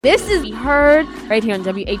This is Heard right here on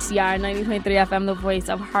WHCR 90.3 FM, the voice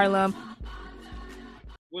of Harlem.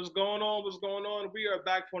 What's going on? What's going on? We are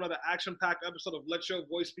back for another action-packed episode of Let Your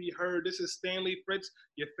Voice Be Heard. This is Stanley Fritz,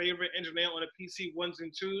 your favorite engineer on the PC ones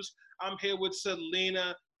and twos. I'm here with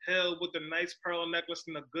Selena Hill with the nice pearl necklace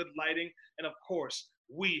and the good lighting. And of course,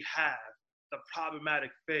 we have the problematic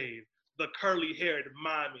fave, the curly-haired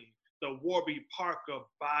mommy, the Warby Parker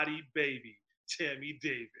body baby, Tammy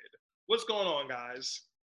David. What's going on, guys?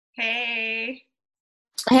 Hey.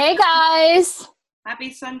 Hey, guys.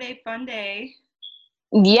 Happy Sunday fun day.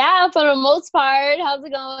 Yeah, for the most part. How's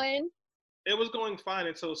it going? It was going fine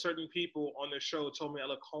until certain people on the show told me I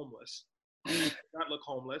look homeless. I did not look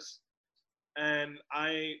homeless. And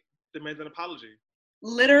I demand an apology.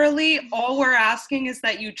 Literally, all we're asking is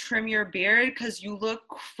that you trim your beard because you look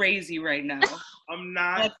crazy right now. I'm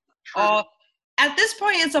not. That's all. At this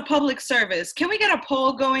point, it's a public service. Can we get a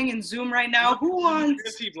poll going in Zoom right now? Who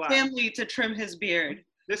wants Stanley to trim his beard?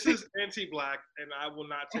 This is anti-Black, and I will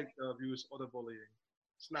not take the abuse or the bullying.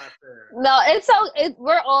 It's not fair. No,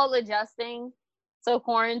 we're all adjusting. So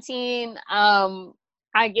quarantine,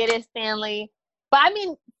 I get it, Stanley. But I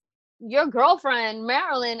mean, your girlfriend,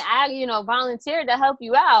 Marilyn, volunteered to help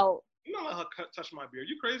you out. You don't let her touch my beard.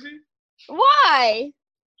 You crazy? Why?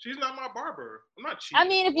 She's not my barber. I'm not cheating. I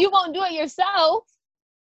mean, if you won't do it yourself.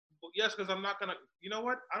 Well, yes, because I'm not going to. You know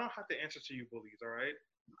what? I don't have to answer to you bullies, all right?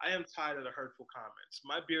 I am tired of the hurtful comments.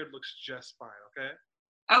 My beard looks just fine, okay?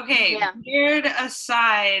 Okay, yeah. Beard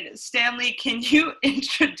aside, Stanley, can you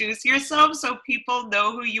introduce yourself so people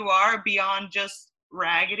know who you are beyond just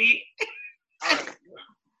raggedy? All right.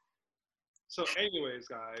 So anyways,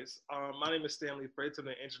 guys, my name is Stanley Fritz. I'm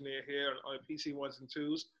an engineer here on the PC ones and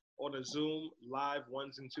twos, on the Zoom live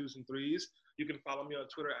ones and twos and threes. You can follow me on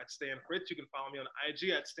Twitter at Stan Fritz. You can follow me on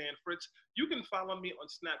IG at Stan Fritz. You can follow me on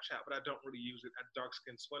Snapchat, but I don't really use it, at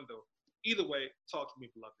Darkskin Swindle. Either way, talk to me,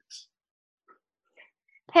 beloveds.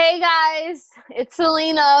 Hey guys, it's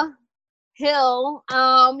Selena Hill.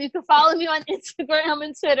 You can follow me on Instagram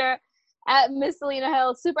and Twitter at Miss Selena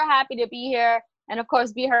Hill. Super happy to be here. And of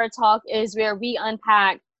course, Be Heard Talk is where we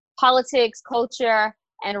unpack politics, culture,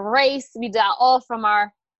 and race. We do that all from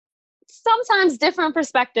our sometimes different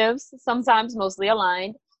perspectives, sometimes mostly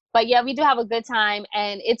aligned. But yeah, we do have a good time,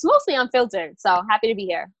 and it's mostly unfiltered. So happy to be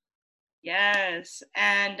here. Yes.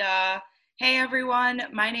 And hey, everyone.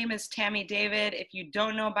 My name is Tammy David. If you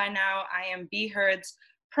don't know by now, I am Be Heard's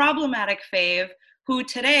problematic fave, who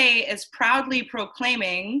today is proudly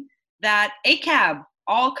proclaiming that ACAB,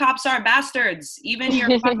 all cops are bastards, even your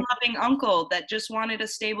fun-loving uncle that just wanted a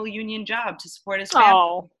stable union job to support his family.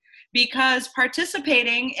 Oh. Because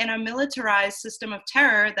participating in a militarized system of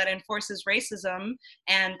terror that enforces racism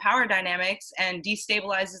and power dynamics and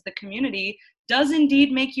destabilizes the community does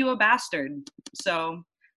indeed make you a bastard. So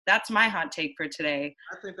that's my hot take for today.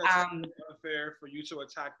 I think that's unfair for you to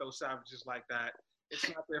attack those savages like that. It's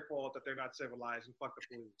not their fault that they're not civilized, and fuck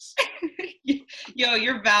the police. Yo,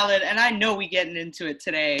 you're valid, and I know we getting into it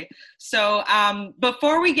today. So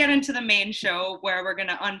before we get into the main show, where we're going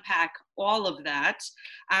to unpack all of that,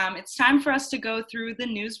 it's time for us to go through the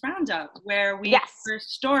news roundup, where we cover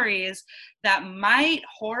stories that might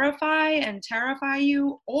horrify and terrify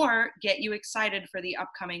you or get you excited for the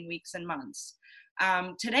upcoming weeks and months.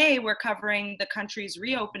 Today, we're covering the country's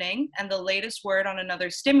reopening and the latest word on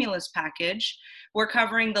another stimulus package. We're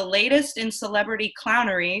covering the latest in celebrity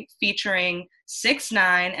clownery featuring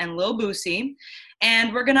 6ix9ine and Lil Boosie.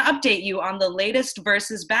 And we're going to update you on the latest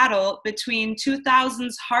versus battle between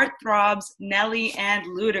 2000's heartthrobs Nelly and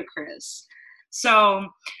Ludacris. So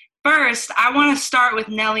first, I want to start with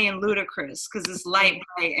Nelly and Ludacris because it's light,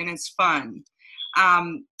 bright, and it's fun.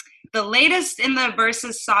 The latest in the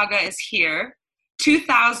versus saga is here.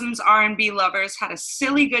 2000's R&B lovers had a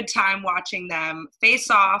silly good time watching them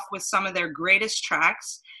face off with some of their greatest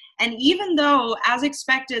tracks. And even though, as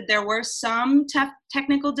expected, there were some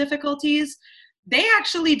technical difficulties, they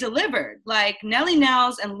actually delivered. Like Nelly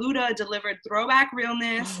Nels and Luda delivered throwback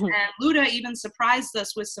realness, and Luda even surprised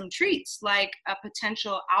us with some treats, like a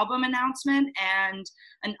potential album announcement and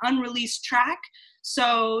an unreleased track.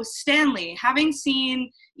 So Stanley, having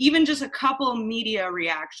seen even just a couple media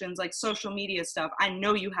reactions, like social media stuff, I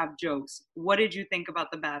know you have jokes. What did you think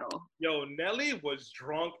about the battle? Yo, Nelly was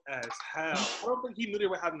drunk as hell. I don't think he knew they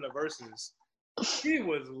were having the verses. He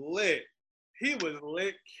was lit. He was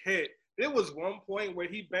lit kid. There was one point where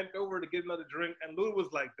he bent over to get another drink, and Luda was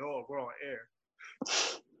like, dog, we're on air.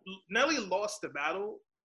 Nelly lost the battle,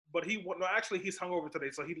 but he's hungover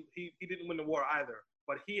today, so he didn't win the war either.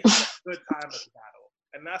 But he had a good time at the battle,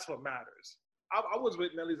 and that's what matters. I was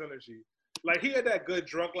with Nelly's energy. Like, he had that good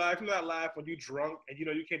drunk laugh. You know that laugh when you drunk and you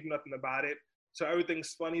know you can't do nothing about it, so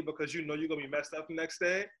everything's funny because you know you're gonna be messed up the next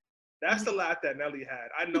day. That's the laugh that Nelly had.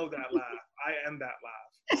 I know that laugh. I am that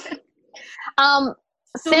laugh.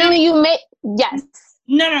 Stanley, you may yes.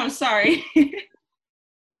 No, sorry.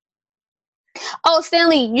 Oh,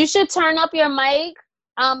 Stanley, you should turn up your mic.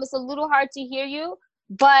 It's a little hard to hear you.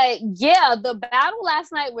 But yeah, the battle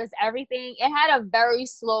last night was everything. It had a very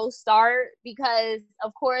slow start because,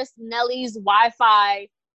 of course, Nelly's Wi-Fi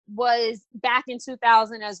was back in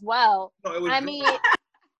 2000 as well. No, it was. I mean,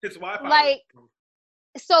 his Wi-Fi. like,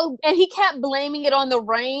 so, and he kept blaming it on the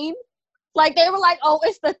rain. Like, they were like, "Oh,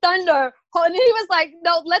 it's the thunder," and then he was like,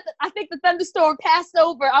 "No, I think the thunderstorm passed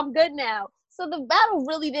over. I'm good now." So the battle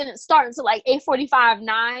really didn't start until like 8:45,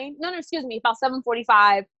 9. No, excuse me, about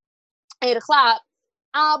 7:45, 8 o'clock.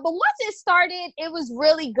 But once it started, it was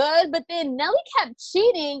really good. But then Nelly kept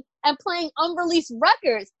cheating and playing unreleased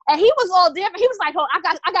records, and he was all different. He was like, "Oh,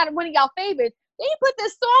 I got one of y'all favorites." Then he put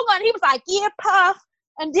this song on. He was like, "Yeah, Puff,"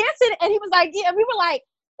 and dancing. And he was like, "Yeah." And we were like,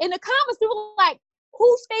 in the comments, we were like,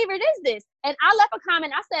 "Whose favorite is this?" And I left a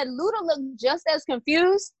comment. I said, "Luda looked just as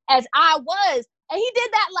confused as I was," and he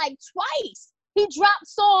did that like twice. He dropped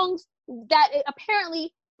songs that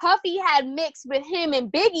apparently Puffy had mixed with him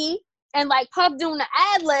and Biggie. And like Puff doing the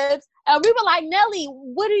ad libs, and we were like, "Nelly,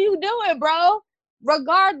 what are you doing, bro?"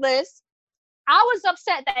 Regardless, I was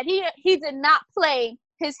upset that he did not play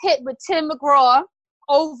his hit with Tim McGraw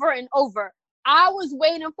over and over. I was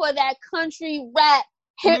waiting for that country rap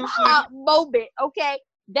hip hop moment. Okay,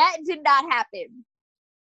 that did not happen.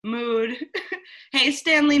 Mood. Hey,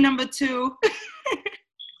 Stanley, number 2.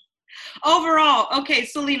 Overall, okay,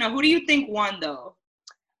 Selena, who do you think won though?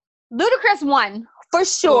 Ludacris won. For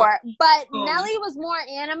sure, but Nelly was more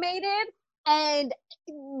animated,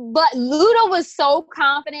 but Luda was so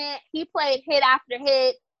confident. He played hit after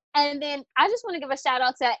hit, and then I just want to give a shout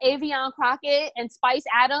out to Avion Crockett and Spice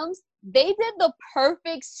Adams. They did the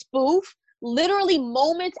perfect spoof. Literally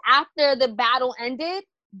moments after the battle ended,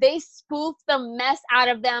 they spoofed the mess out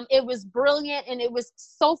of them. It was brilliant, and it was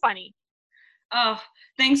so funny. Oh,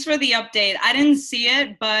 thanks for the update. I didn't see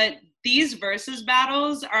it, but these versus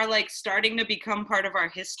battles are like starting to become part of our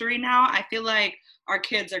history now. I feel like our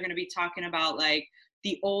kids are going to be talking about like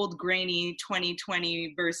the old grainy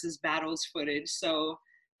 2020 versus battles footage. So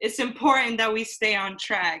it's important that we stay on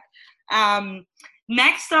track.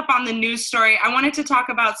 Next up on the news story, I wanted to talk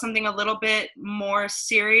about something a little bit more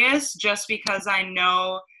serious just because I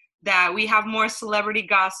know that we have more celebrity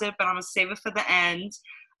gossip, but I'm going to save it for the end.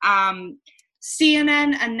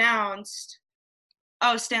 CNN announced.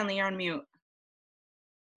 Oh, Stanley, you're on mute.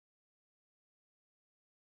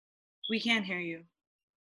 We can't hear you.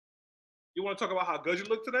 You want to talk about how good you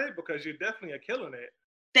look today? Because you definitely are killing it.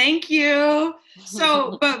 Thank you.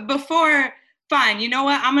 So, but before, fine, you know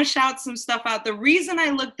what? I'm going to shout some stuff out. The reason I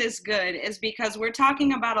look this good is because we're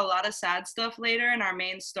talking about a lot of sad stuff later in our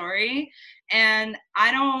main story. And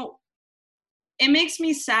it makes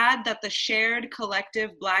me sad that the shared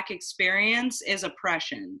collective Black experience is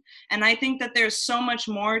oppression. And I think that there's so much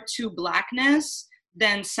more to Blackness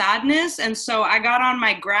than sadness. And so I got on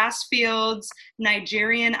my Grassfields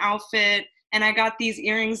Nigerian outfit and I got these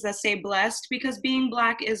earrings that say blessed because being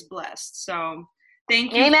Black is blessed. So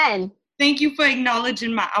thank you. Amen. Thank you for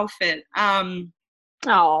acknowledging my outfit.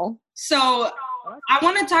 Oh. So I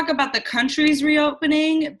want to talk about the country's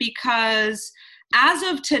reopening because as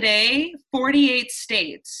of today, 48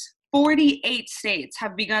 states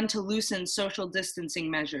have begun to loosen social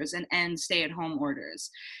distancing measures and end stay-at-home orders.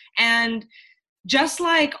 And just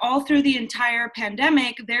like all through the entire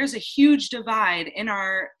pandemic, there's a huge divide in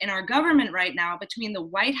our government right now between the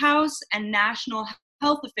White House and national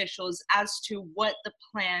health officials as to what the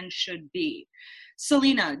plan should be.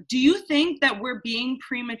 Selena, do you think that we're being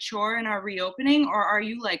premature in our reopening, or are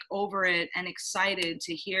you like over it and excited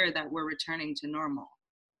to hear that we're returning to normal?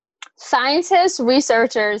 Scientists,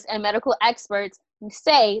 researchers, and medical experts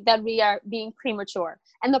say that we are being premature.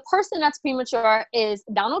 And the person that's premature is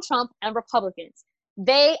Donald Trump and Republicans.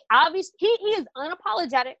 They obviously, he is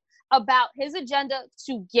unapologetic about his agenda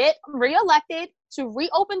to get reelected, to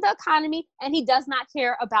reopen the economy, and he does not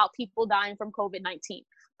care about people dying from COVID-19.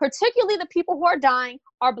 Particularly the people who are dying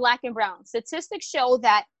are Black and brown. Statistics show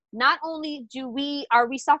that not only are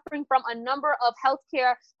we suffering from a number of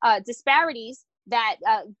healthcare disparities that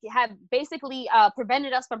have basically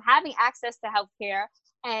prevented us from having access to healthcare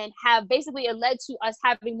and have basically led to us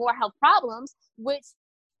having more health problems, which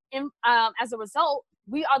as a result,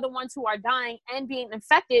 we are the ones who are dying and being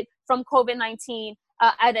infected from COVID-19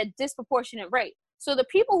 at a disproportionate rate. So the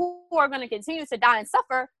people who are going to continue to die and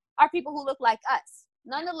suffer are people who look like us.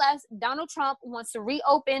 nonetheless, Donald Trump wants to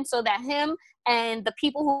reopen so that him and the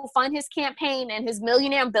people who fund his campaign and his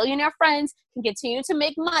millionaire and billionaire friends can continue to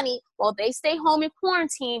make money while they stay home in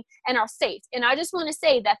quarantine and are safe. And I just want to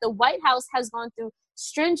say that the White House has gone through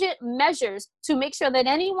stringent measures to make sure that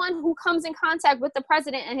anyone who comes in contact with the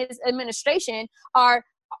president and his administration are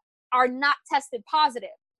not tested positive.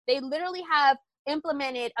 They literally have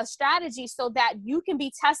implemented a strategy so that you can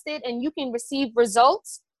be tested and you can receive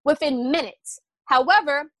results within minutes.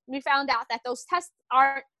 However, we found out that those tests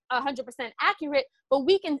aren't 100% accurate, but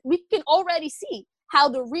we can already see how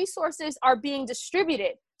the resources are being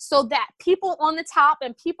distributed so that people on the top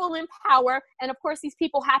and people in power, and of course these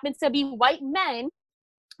people happen to be white men,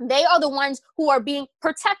 they are the ones who are being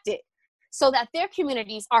protected so that their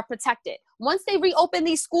communities are protected. Once they reopen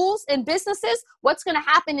these schools and businesses, what's going to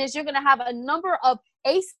happen is you're going to have a number of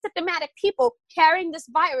asymptomatic people carrying this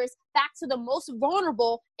virus back to the most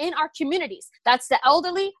vulnerable in our communities. That's the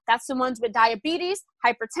elderly, that's the ones with diabetes,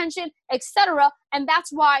 hypertension, etc. And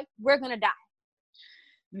that's why we're going to die.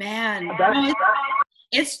 Man,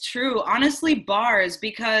 it's true. Honestly, bars,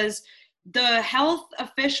 because the health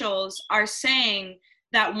officials are saying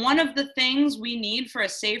that one of the things we need for a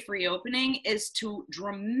safe reopening is to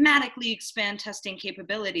dramatically expand testing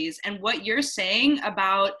capabilities. And what you're saying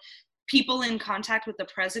about people in contact with the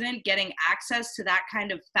president getting access to that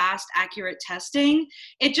kind of fast, accurate testing,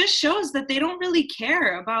 it just shows that they don't really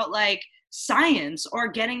care about like science or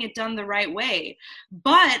getting it done the right way.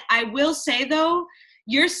 But I will say though,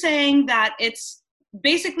 you're saying that it's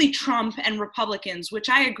basically Trump and Republicans, which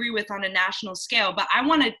I agree with on a national scale, but I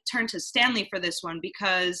want to turn to Stanley for this one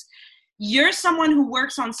because you're someone who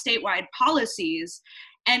works on statewide policies.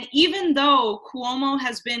 And even though Cuomo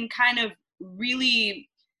has been kind of really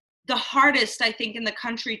the hardest, I think, in the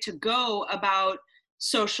country to go about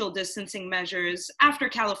social distancing measures, after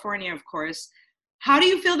California, of course, how do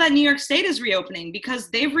you feel that New York State is reopening? Because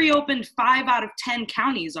they've reopened 5 out of 10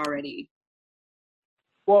 counties already.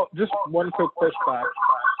 Well, just one quick pushback.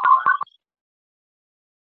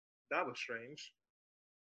 That was strange.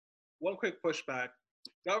 One quick pushback.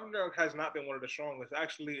 Governor has not been one of the strongest.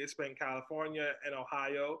 Actually, it's been California and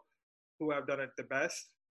Ohio who have done it the best.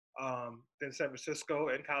 Then San Francisco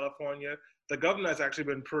and California. The governor has actually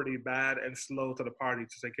been pretty bad and slow to the party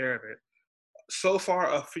to take care of it. So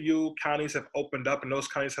far, a few counties have opened up, and those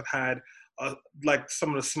counties have had like some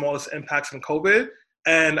of the smallest impacts from COVID.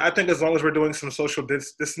 And I think as long as we're doing some social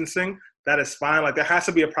distancing, that is fine. Like there has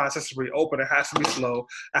to be a process to reopen. It has to be slow.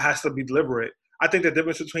 It has to be deliberate. I think the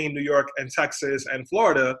difference between New York and Texas and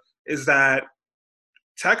Florida is that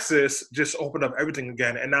Texas just opened up everything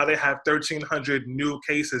again. And now they have 1,300 new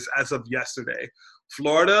cases as of yesterday.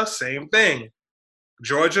 Florida, same thing.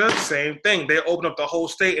 Georgia, same thing. They opened up the whole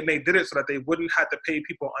state and they did it so that they wouldn't have to pay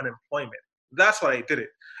people unemployment. That's why they did it.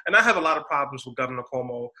 And I have a lot of problems with Governor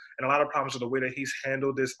Cuomo and a lot of problems with the way that he's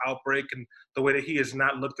handled this outbreak and the way that he has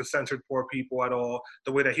not looked to center poor people at all,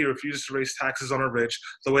 the way that he refuses to raise taxes on the rich,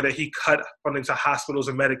 the way that he cut funding to hospitals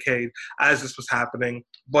and Medicaid as this was happening.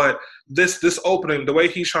 But this opening, the way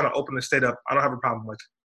he's trying to open the state up, I don't have a problem with.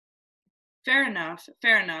 Fair enough.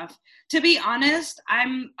 To be honest,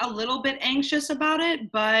 I'm a little bit anxious about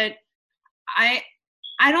it, but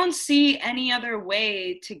I don't see any other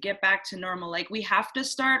way to get back to normal. Like, we have to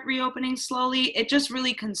start reopening slowly. It just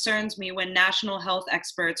really concerns me when national health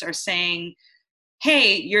experts are saying,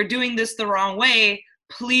 hey, you're doing this the wrong way.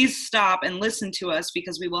 Please stop and listen to us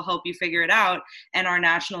because we will help you figure it out. And our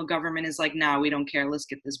national government is like, nah, we don't care. Let's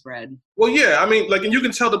get this bread. Well, yeah, I mean, like, and you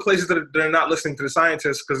can tell the places that are not listening to the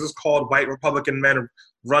scientists because it's called white Republican men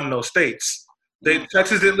run those states.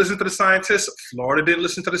 Texas didn't listen to the scientists. Florida didn't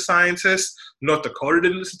listen to the scientists. North Dakota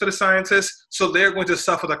didn't listen to the scientists. So they're going to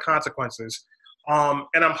suffer the consequences.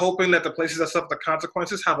 And I'm hoping that the places that suffer the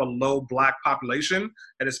consequences have a low black population,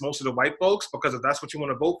 and it's mostly the white folks, because if that's what you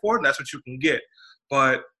want to vote for, that's what you can get.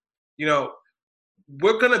 But, you know,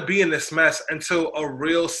 we're going to be in this mess until a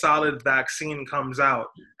real solid vaccine comes out.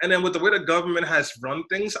 And then with the way the government has run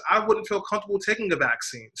things, I wouldn't feel comfortable taking a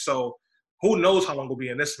vaccine. So who knows how long we'll be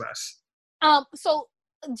in this mess. So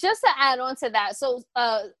just to add on to that, so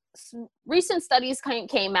recent studies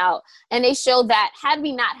came out and they showed that had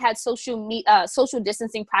we not had social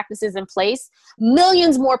distancing practices in place,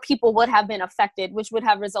 millions more people would have been affected, which would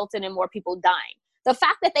have resulted in more people dying. The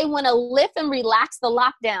fact that they want to lift and relax the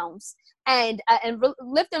lockdowns and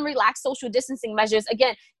lift and relax social distancing measures,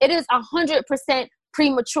 again, it is 100%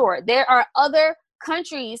 premature. There are other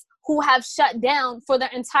countries who have shut down for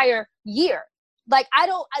the entire year. Like,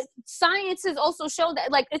 science has also shown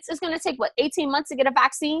that, like, it's going to take, 18 months to get a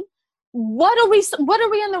vaccine? What are we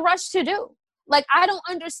in the rush to do? Like, I don't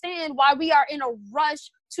understand why we are in a rush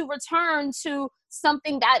to return to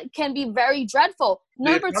something that can be very dreadful.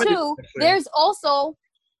 Number two, there's also,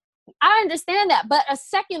 I understand that, but a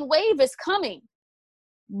second wave is coming.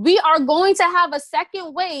 We are going to have a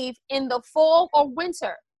second wave in the fall or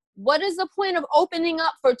winter. What is the point of opening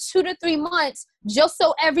up for 2 to 3 months just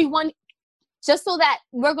so that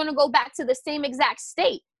we're going to go back to the same exact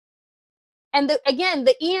state? And again,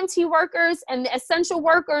 the EMT workers and the essential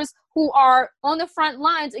workers who are on the front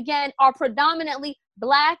lines, again, are predominantly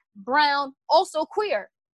Black, brown, also queer.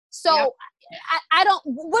 So yep. I don't,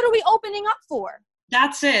 what are we opening up for?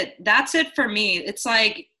 That's it. That's it for me. It's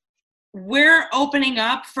like, we're opening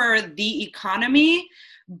up for the economy,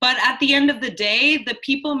 but at the end of the day, the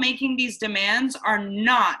people making these demands are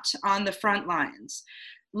not on the front lines.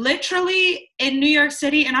 Literally in New York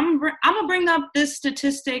City, and I'm gonna bring up this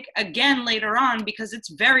statistic again later on because it's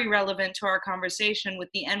very relevant to our conversation with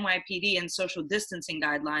the NYPD and social distancing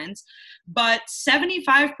guidelines, but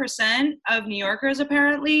 75% of New Yorkers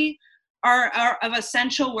apparently are of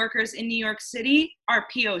essential workers in New York City are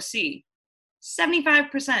POC.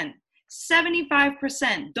 75%.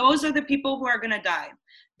 75%. Those are the people who are gonna die.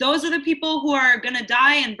 Those are the people who are going to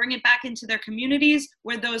die and bring it back into their communities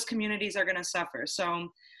where those communities are going to suffer. So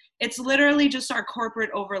it's literally just our corporate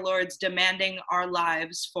overlords demanding our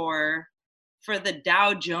lives for the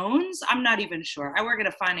Dow Jones. I'm not even sure. I work at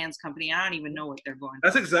a finance company. I don't even know what they're going for.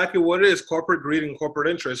 That's exactly what it is, corporate greed and corporate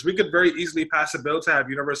interest. We could very easily pass a bill to have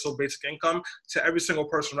universal basic income to every single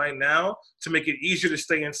person right now to make it easier to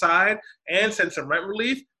stay inside and send some rent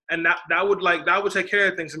relief. And that would take care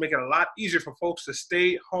of things and make it a lot easier for folks to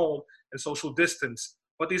stay home and social distance.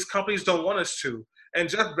 But these companies don't want us to. And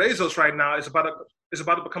Jeff Bezos right now is about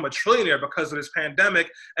to become a trillionaire because of this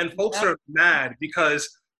pandemic. And folks are mad because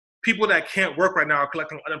people that can't work right now are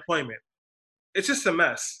collecting unemployment. It's just a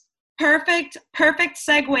mess. Perfect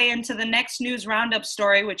segue into the next news roundup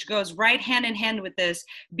story, which goes right hand in hand with this.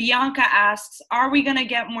 Bianca asks, are we going to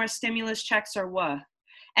get more stimulus checks or what?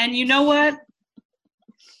 And you know what?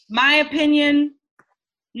 My opinion,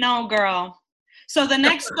 no, girl. So the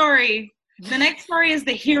next story is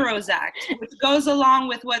the HEROES Act, which goes along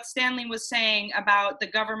with what Stanley was saying about the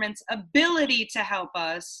government's ability to help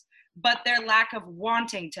us, but their lack of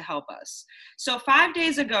wanting to help us. So 5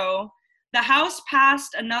 days ago, the House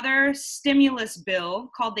passed another stimulus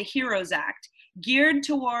bill called the HEROES Act, geared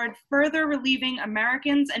toward further relieving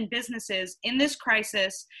Americans and businesses in this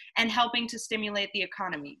crisis and helping to stimulate the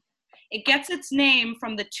economy. It gets its name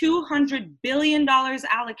from the $200 billion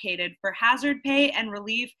allocated for hazard pay and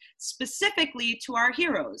relief specifically to our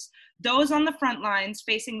heroes, those on the front lines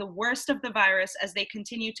facing the worst of the virus as they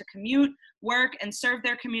continue to commute, work, and serve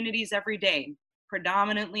their communities every day,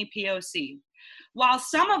 predominantly POC. While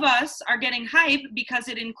some of us are getting hype because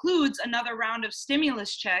it includes another round of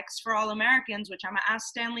stimulus checks for all Americans, which I'm gonna ask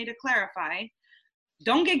Stanley to clarify,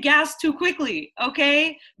 don't get gassed too quickly,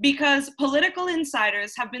 okay? Because political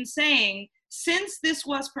insiders have been saying since this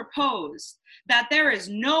was proposed that there is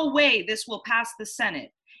no way this will pass the Senate.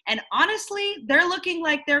 And honestly, they're looking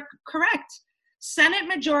like they're correct. Senate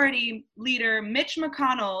Majority Leader Mitch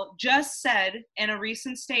McConnell just said in a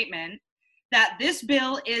recent statement that this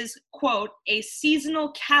bill is, quote, a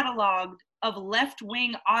seasonal catalog of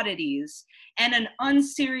left-wing oddities and an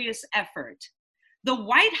unserious effort. The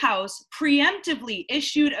White House preemptively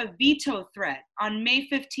issued a veto threat on May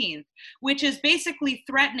 15th, which is basically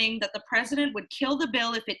threatening that the president would kill the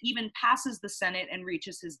bill if it even passes the Senate and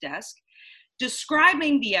reaches his desk,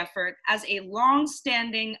 describing the effort as a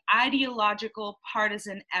long-standing ideological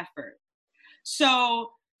partisan effort.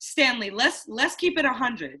 So, Stanley, let's keep it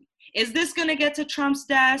 100. Is this going to get to Trump's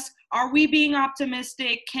desk? Are we being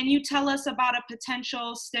optimistic? Can you tell us about a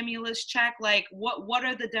potential stimulus check? Like, what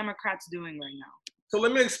are the Democrats doing right now? So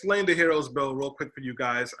let me explain the HEROES bill real quick for you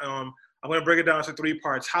guys. I'm going to break it down into 3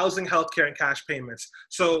 parts: housing, healthcare, and cash payments.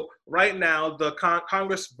 So right now, the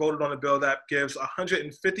Congress voted on a bill that gives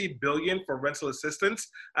 $150 billion for rental assistance,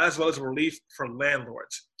 as well as relief for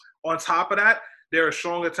landlords. On top of that, there are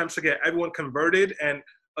strong attempts to get everyone converted and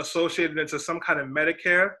associated into some kind of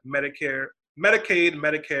Medicare, Medicaid,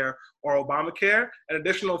 Medicare, or Obamacare, and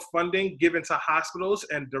additional funding given to hospitals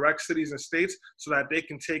and direct cities and states so that they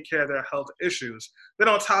can take care of their health issues. Then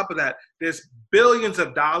on top of that, there's billions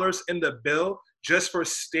of dollars in the bill just for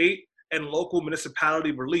state and local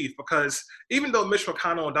municipality relief, because even though Mitch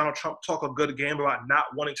McConnell and Donald Trump talk a good game about not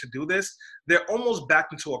wanting to do this, they're almost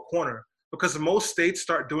backed into a corner, because most states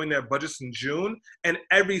start doing their budgets in June, and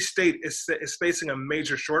every state is facing a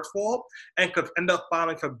major shortfall and could end up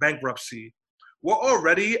filing for bankruptcy. We're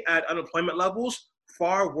already at unemployment levels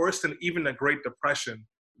far worse than even the Great Depression.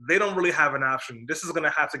 they don't really have an option. This is going to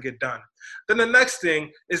have to get done. Then the next thing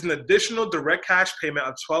is an additional direct cash payment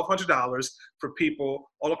of $1,200 for people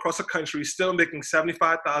all across the country still making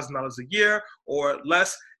 $75,000 a year or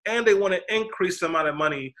less, and they want to increase the amount of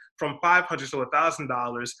money from $500 to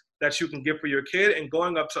 $1,000 that you can give for your kid, and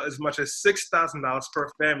going up to as much as $6,000 per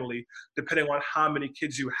family, depending on how many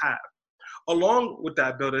kids you have. Along with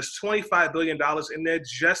that bill, there's $25 billion in there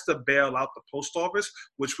just to bail out the post office,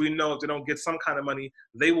 which we know if they don't get some kind of money,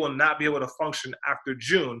 they will not be able to function after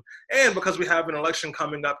June. And because we have an election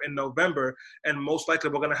coming up in November, and most likely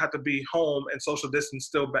we're going to have to be home and social distance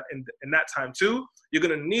still in that time too, you're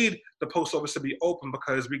going to need the post office to be open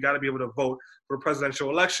because we got to be able to vote for a presidential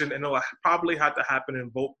election, and it'll probably have to happen in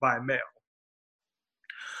vote by mail.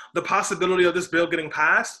 The possibility of this bill getting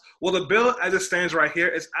passed, well, the bill as it stands right here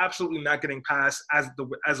is absolutely not getting passed as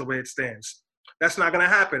the way it stands. That's not going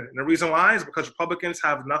to happen. And the reason why is because Republicans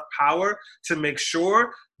have enough power to make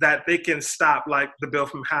sure that they can stop like the bill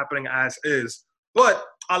from happening as is. But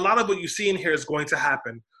a lot of what you see in here is going to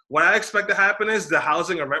happen. What I expect to happen is the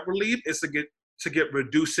housing and rent relief is to get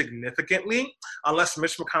reduced significantly unless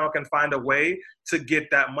Mitch McConnell can find a way to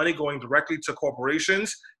get that money going directly to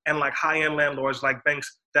corporations and like high-end landlords like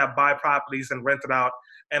banks that buy properties and rent it out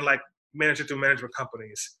and like manage it through management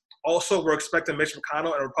companies. Also, we're expecting Mitch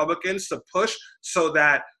McConnell and Republicans to push so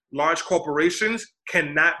that large corporations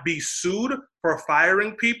cannot be sued for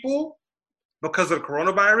firing people because of the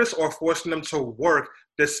coronavirus or forcing them to work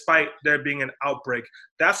despite there being an outbreak.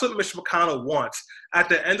 That's what Mitch McConnell wants. At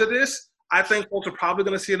the end of this, I think folks are probably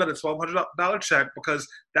going to see another $1,200 check because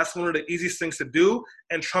that's one of the easiest things to do,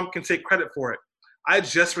 and Trump can take credit for it. I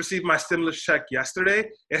just received my stimulus check yesterday.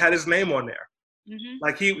 It had his name on there. Mm-hmm.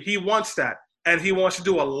 Like he wants that, and he wants to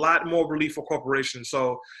do a lot more relief for corporations.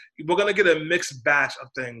 So we're going to get a mixed batch of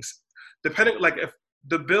things. Depending, like if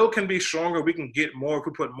the bill can be stronger, we can get more if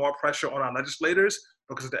we put more pressure on our legislators,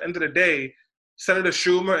 because at the end of the day, Senator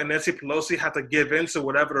Schumer and Nancy Pelosi have to give in to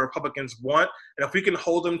whatever the Republicans want. And if we can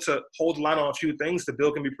hold them to hold the line on a few things, the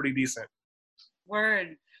bill can be pretty decent.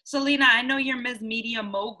 Word. Selena, I know you're Ms. Media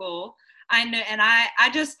Mogul. I know, and I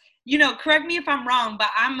just, correct me if I'm wrong, but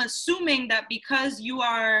I'm assuming that because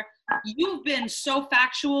you've been so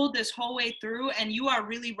factual this whole way through, and you are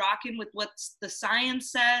really rocking with what the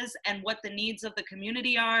science says and what the needs of the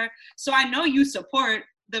community are. So I know you support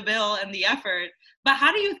the bill and the effort, but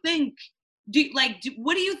how do you think,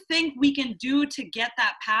 what do you think we can do to get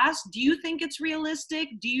that passed? Do you think it's realistic?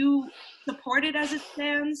 Do you support it as it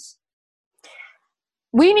stands?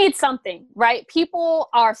 We need something, right? People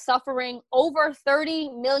are suffering. Over 30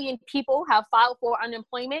 million people have filed for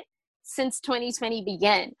unemployment since 2020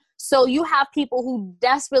 began. So you have people who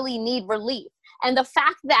desperately need relief. And the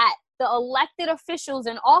fact that the elected officials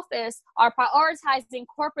in office are prioritizing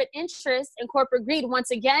corporate interests and corporate greed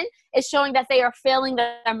once again is showing that they are failing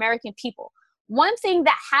the American people. One thing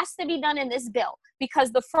that has to be done in this bill,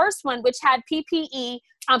 because the first one, which had PPE,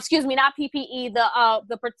 not PPE,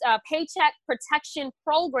 the Paycheck Protection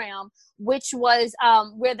Program, which was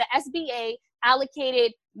where the SBA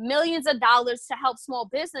allocated millions of dollars to help small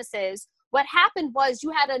businesses. What happened was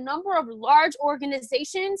you had a number of large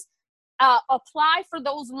organizations apply for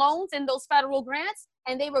those loans and those federal grants,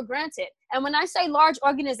 and they were granted. And when I say large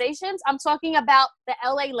organizations, I'm talking about the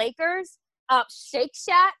LA Lakers, Shake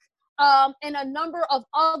Shack, and a number of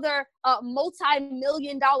other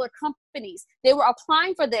multi-million-dollar companies. They were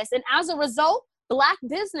applying for this. And as a result, Black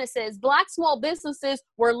small businesses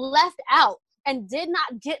were left out and did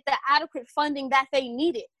not get the adequate funding that they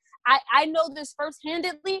needed. I know this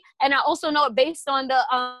first-handedly, and I also know it based on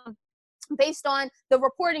the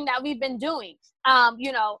reporting that we've been doing.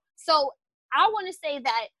 So I want to say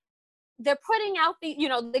that they're putting out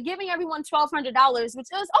they're giving everyone $1,200,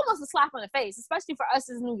 which is almost a slap on the face, especially for us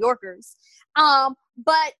as New Yorkers.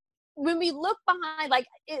 But when we look behind,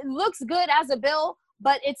 it looks good as a bill,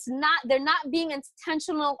 but they're not being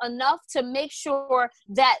intentional enough to make sure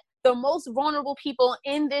that the most vulnerable people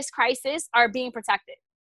in this crisis are being protected.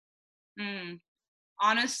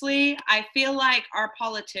 Honestly, I feel like our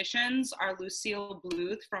politicians are Lucille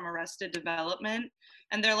Bluth from Arrested Development.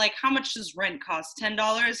 And they're like, how much does rent cost? $10?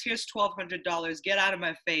 Here's $1,200. Get out of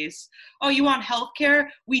my face. Oh, you want healthcare?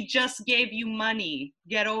 We just gave you money.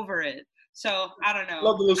 Get over it. So, I don't know.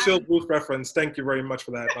 Love the Lucille Bluth reference. Thank you very much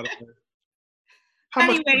for that, by the way. How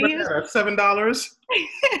much is that? $7?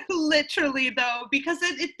 Literally, though, because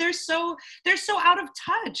they're so out of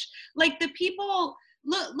touch. Like the people...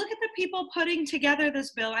 Look at the people putting together this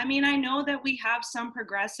bill. I mean, I know that we have some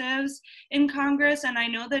progressives in Congress, and I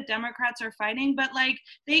know that Democrats are fighting, but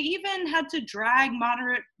they even had to drag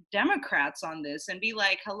moderate Democrats on this and be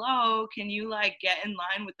like, hello, can you like get in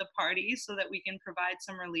line with the party so that we can provide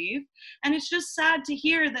some relief? And it's just sad to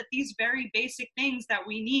hear that these very basic things that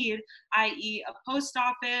we need, i.e. a post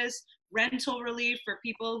office, rental relief for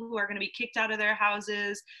people who are going to be kicked out of their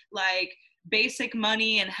houses, like basic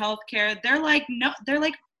money and healthcare, they're like, no, they're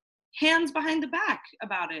like hands behind the back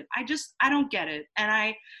about it. I don't get it. And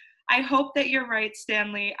I hope that you're right,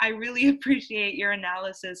 Stanley. I really appreciate your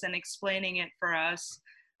analysis and explaining it for us,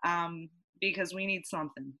 because we need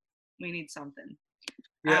something. We need something.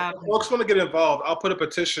 Yeah, if folks want to get involved, I'll put a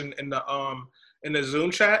petition in the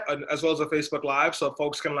Zoom chat as well as a Facebook Live, so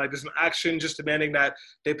folks can like, there's an action just demanding that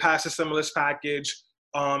they pass a stimulus package,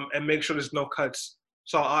 and make sure there's no cuts.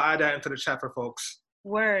 So I'll add that into the chat for folks.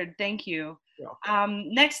 Word, thank you. Yeah.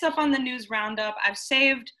 Next up on the news roundup, I've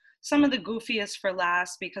saved some of the goofiest for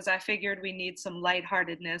last because I figured we need some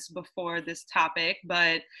lightheartedness before this topic,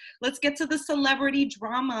 but let's get to the celebrity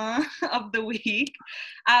drama of the week,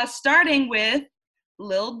 starting with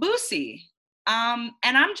Lil Boosie. And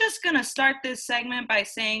I'm just gonna start this segment by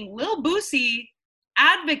saying Lil Boosie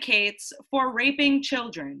advocates for raping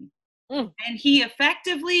children, and he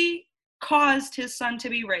effectively caused his son to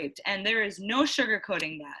be raped, and there is no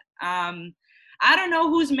sugarcoating that. I don't know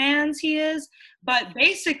whose mans he is, but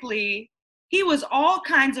basically he was all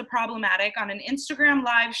kinds of problematic on an Instagram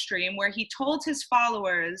live stream where he told his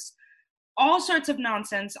followers all sorts of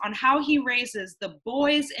nonsense on how he raises the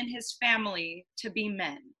boys in his family to be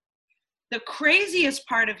men. The craziest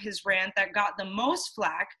part of his rant that got the most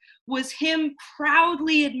flack was him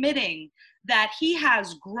proudly admitting that he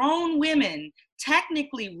has grown women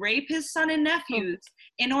technically rape his son and nephews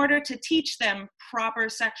in order to teach them proper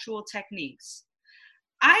sexual techniques.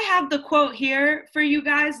 I have the quote here for you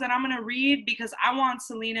guys that I'm going to read because I want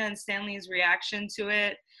Selena and Stanley's reaction to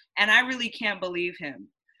it, and I really can't believe him.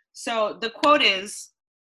 So the quote is,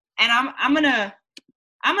 and I'm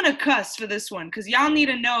gonna cuss for this one because y'all need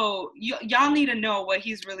to know what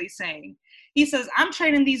he's really saying. He says, "I'm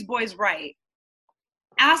training these boys right.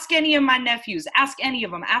 Ask any of my nephews. Ask any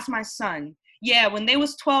of them. Ask my son. Yeah, when they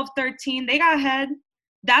was 12, 13, they got head.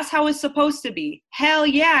 That's how it's supposed to be. Hell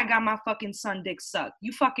yeah, I got my fucking son dick sucked.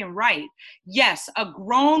 You fucking right. Yes, a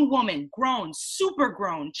grown woman, grown, super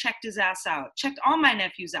grown, checked his ass out. Checked all my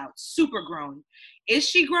nephews out, super grown. Is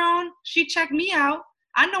she grown? She checked me out.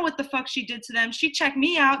 I know what the fuck she did to them. She checked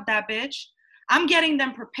me out, that bitch. I'm getting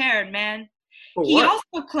them prepared, man." He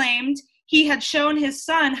also claimed he had shown his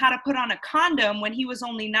son how to put on a condom when he was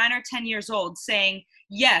only 9 or 10 years old, saying,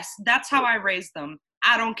 "Yes, that's how I raised them.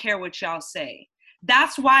 I don't care what y'all say.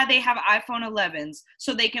 That's why they have iPhone 11s,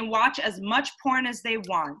 so they can watch as much porn as they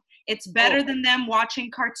want. It's better than them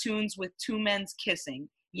watching cartoons with two men kissing.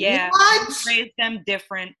 Yeah, raise them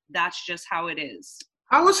different. That's just how it is."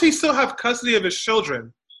 How does he still have custody of his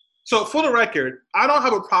children? So for the record, I don't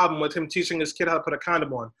have a problem with him teaching his kid how to put a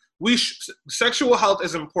condom on. Sexual health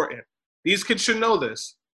is important. These kids should know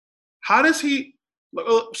this. How does he?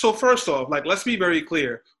 So first off, like, let's be very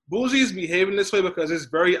clear. Boosie is behaving this way because it's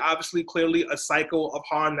very obviously, clearly a cycle of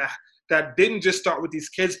harm that didn't just start with these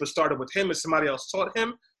kids, but started with him and somebody else taught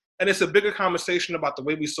him. And it's a bigger conversation about the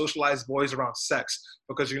way we socialize boys around sex.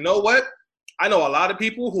 Because you know what? I know a lot of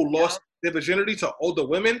people who lost their virginity to older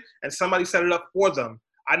women and somebody set it up for them.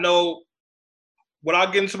 I know,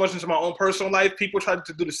 without getting too much into my own personal life, people tried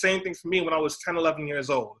to do the same thing for me when I was 10, 11 years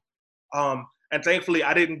old. And thankfully,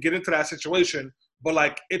 I didn't get into that situation. But,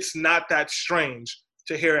 like, it's not that strange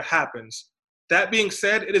to hear it happens. That being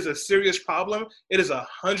said, it is a serious problem. It is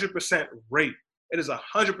 100% rape. It is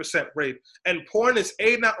 100% rape. And porn is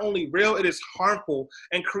not only real, it is harmful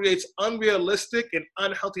and creates unrealistic and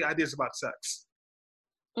unhealthy ideas about sex.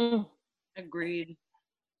 Agreed.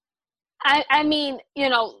 I mean, you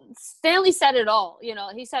know, Stanley said it all. You know,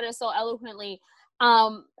 he said it so eloquently.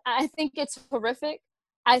 I think it's horrific.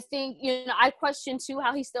 I think, you know, I question too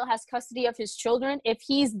how he still has custody of his children. If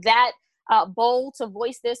he's that bold to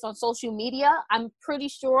voice this on social media, I'm pretty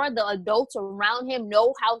sure the adults around him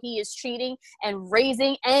know how he is treating and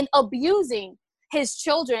raising and abusing his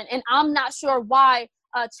children. And I'm not sure why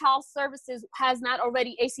Child Services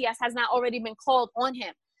ACS has not already been called on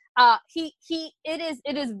him. It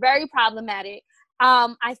is very problematic.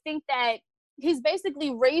 I think that he's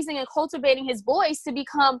basically raising and cultivating his boys to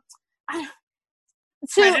become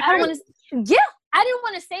I didn't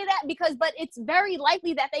want to say that but it's very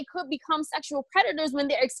likely that they could become sexual predators when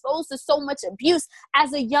they're exposed to so much abuse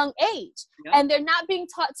as a young age. Yep. And they're not being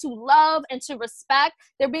taught to love and to respect.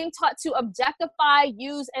 They're being taught to objectify,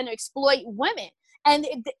 use, and exploit women. And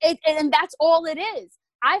and that's all it is.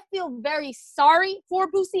 I feel very sorry for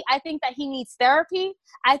Boosie. I think that he needs therapy.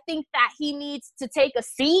 I think that he needs to take a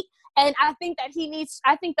seat. And I think that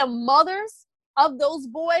I think the mothers of those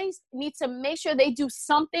boys need to make sure they do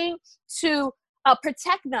something to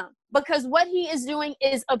protect them, because what he is doing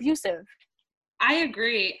is abusive. I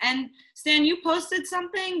agree. And Stan, you posted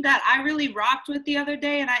something that I really rocked with the other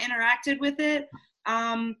day, and I interacted with it.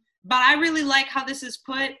 But I really like how this is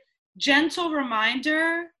put. Gentle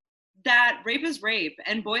reminder that rape is rape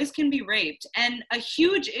and boys can be raped. And a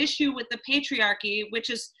huge issue with the patriarchy, which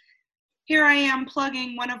is, here I am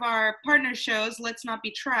plugging one of our partner shows, Let's Not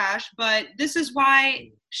Be Trash, but this is why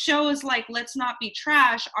shows like Let's Not Be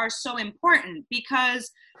Trash are so important, because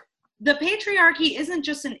the patriarchy isn't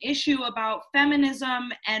just an issue about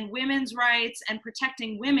feminism and women's rights and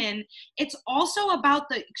protecting women. It's also about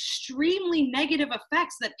the extremely negative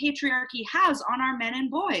effects that patriarchy has on our men and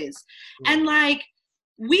boys. And like,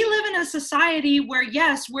 we live in a society where,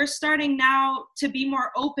 yes, we're starting now to be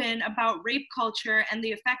more open about rape culture and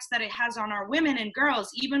the effects that it has on our women and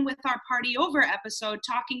girls, even with our Party Over episode,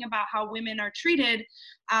 talking about how women are treated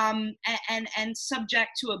and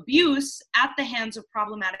subject to abuse at the hands of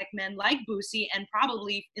problematic men like Boosie, and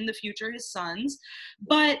probably in the future his sons.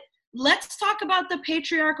 But let's talk about the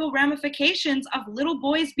patriarchal ramifications of little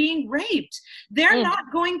boys being raped. They're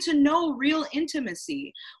not going to know real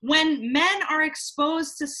intimacy. When men are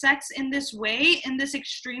exposed to sex in this way, in this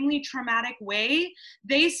extremely traumatic way,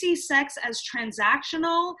 they see sex as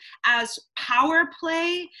transactional, as power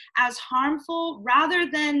play, as harmful, rather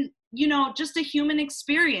than, you know, just a human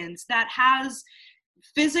experience that has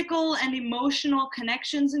physical and emotional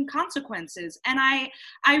connections and consequences. And I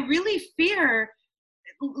really fear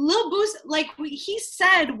Lil Boost, like he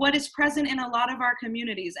said what is present in a lot of our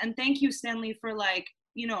communities. And thank you, Stanley, for like,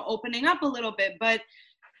 you know, opening up a little bit. But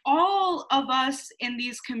all of us in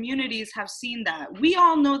these communities have seen that. We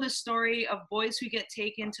all know the story of boys who get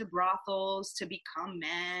taken to brothels to become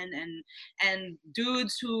men, and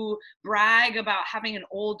dudes who brag about having an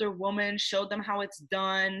older woman show them how it's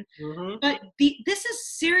done. But this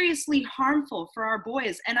is seriously harmful for our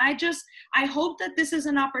boys. And I hope that this is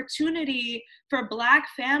an opportunity for Black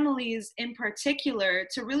families in particular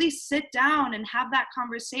to really sit down and have that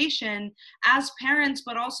conversation as parents,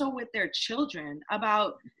 but also with their children,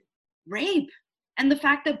 about rape and the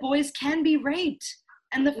fact that boys can be raped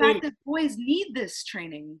and the fact that boys need this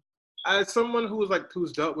training. As someone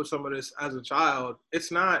who's dealt with some of this as a child,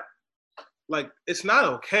 it's not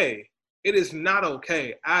okay. It is not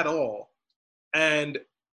okay at all. And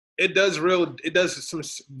it does some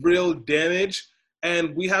real damage.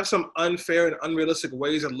 And we have some unfair and unrealistic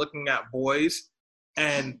ways of looking at boys,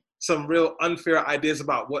 and some real unfair ideas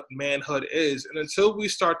about what manhood is. And until we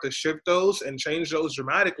start to shift those and change those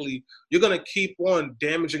dramatically, you're going to keep on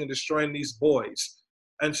damaging and destroying these boys.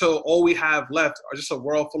 And so all we have left are just a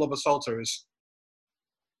world full of assaulters.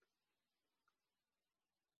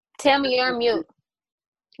 Tammy, you're mute.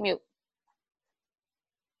 Mute.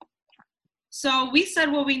 So we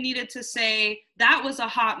said what we needed to say. That was a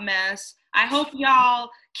hot mess. I hope y'all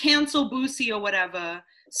cancel Boosie or whatever.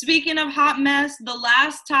 Speaking of hot mess, the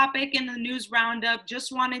last topic in the news roundup,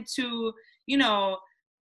 just wanted to, you know,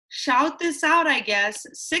 shout this out, I guess.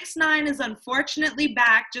 6ix9ine is unfortunately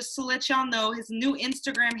back. Just to let y'all know, his new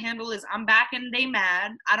Instagram handle is I'm back and they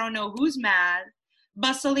mad. I don't know who's mad.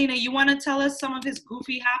 But Selena, you want to tell us some of his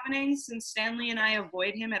goofy happenings, since Stanley and I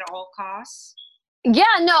avoid him at all costs? Yeah,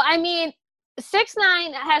 no, I mean,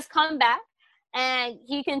 6ix9ine has come back. And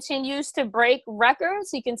he continues to break records.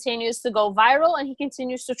 He continues to go viral, and he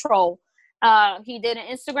continues to troll. He did an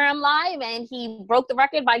Instagram live, and he broke the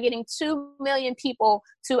record by getting 2 million people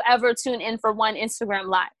to ever tune in for one Instagram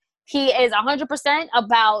live. He is 100%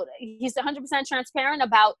 he's 100% transparent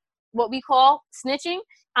about what we call snitching.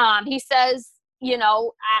 He says, you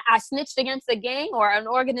know, I snitched against a gang or an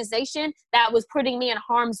organization that was putting me in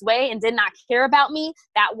harm's way and did not care about me,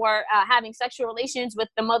 that were having sexual relations with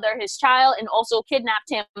the mother of his child, and also kidnapped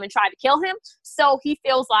him and tried to kill him. So he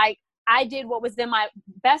feels like I did what was in my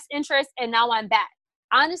best interest, and now I'm back.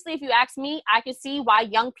 Honestly, if you ask me, I can see why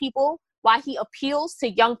he appeals to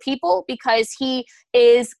young people, because he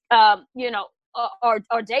is,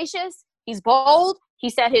 audacious. He's bold. He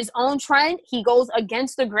set his own trend. He goes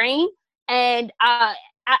against the grain. And I'm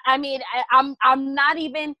not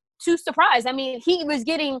even too surprised. I mean, he was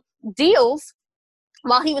getting deals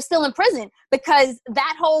while he was still in prison, because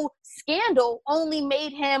that whole scandal only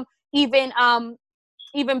made him even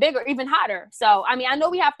bigger, even hotter. So, I mean, I know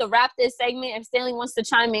we have to wrap this segment. If Stanley wants to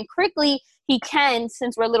chime in quickly, he can,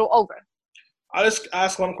 since we're a little over. I'll just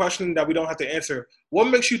ask one question that we don't have to answer. What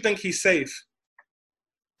makes you think he's safe?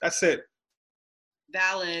 That's it.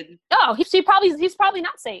 Valid. Oh, he's probably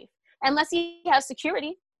not safe unless he has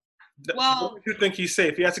security. Well, you think he's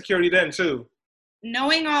safe? He has security then too.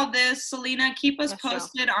 Knowing all this, Selena, keep us That's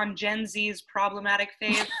posted on Gen Z's problematic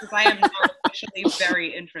phase because I am now officially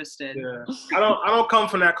very interested. Yeah, I don't come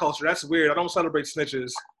from that culture. That's weird. I don't celebrate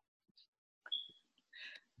snitches.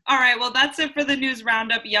 All right, well, that's it for the news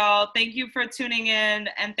roundup, y'all. Thank you for tuning in,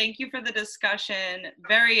 and thank you for the discussion.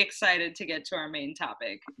 Very excited to get to our main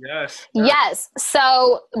topic. Yes. Yes.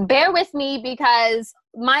 So bear with me because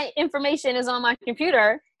my information is on my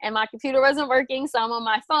computer, and my computer wasn't working, so I'm on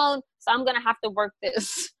my phone. So I'm going to have to work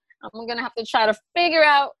this. I'm going to have to try to figure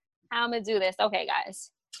out how I'm going to do this. Okay, guys.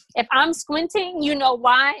 If I'm squinting, you know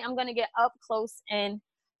why. I'm going to get up close and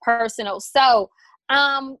personal. So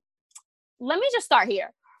let me just start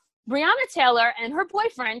here. Breonna Taylor and her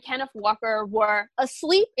boyfriend, Kenneth Walker, were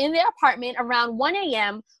asleep in their apartment around 1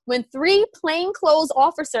 a.m. when 3 plainclothes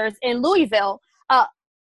officers in Louisville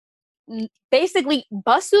basically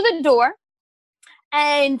bust through the door.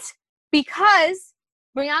 And because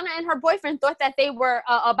Breonna and her boyfriend thought that they were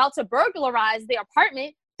about to burglarize their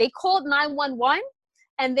apartment, they called 911,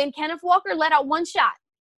 and then Kenneth Walker let out 1 shot.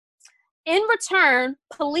 In return,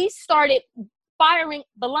 police started firing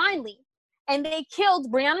blindly, and they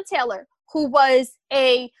killed Breonna Taylor, who was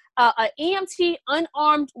a EMT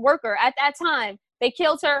unarmed worker at that time. They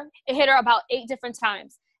killed her, hit her about 8 different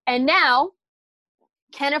times. And now,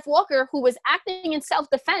 Kenneth Walker, who was acting in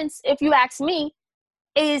self-defense, if you ask me,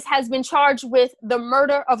 has been charged with the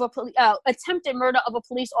murder of attempted murder of a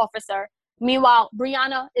police officer. Meanwhile,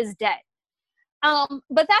 Breonna is dead.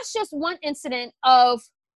 But that's just one incident of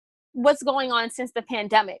what's going on since the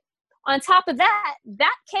pandemic. On top of that,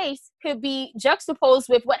 that case could be juxtaposed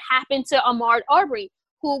with what happened to Ahmaud Arbery,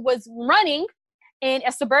 who was running in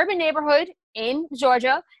a suburban neighborhood in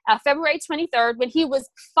Georgia, February 23rd, when he was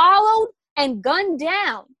followed and gunned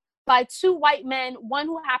down by 2 white men, one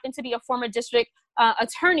who happened to be a former district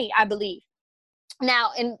attorney, I believe.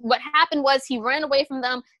 Now, and what happened was he ran away from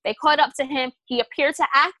them. They caught up to him. He appeared to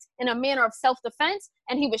act in a manner of self-defense,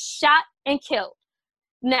 and he was shot and killed.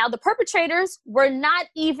 Now, the perpetrators were not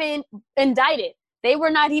even indicted. They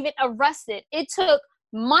were not even arrested. It took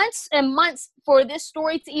months and months for this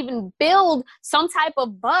story to even build some type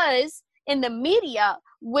of buzz in the media,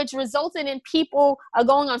 which resulted in people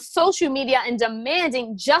going on social media and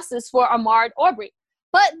demanding justice for Ahmaud Arbery.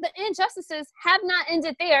 But the injustices have not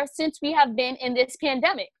ended there since we have been in this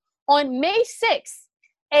pandemic. On May 6th,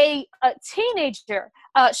 a teenager,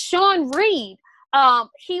 Sean Reed,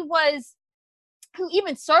 who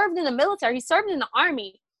even served in the military, he served in the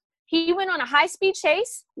Army. He went on a high-speed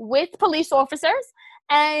chase with police officers,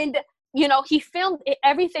 and, you know, he filmed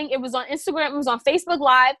everything. It was on Instagram, it was on Facebook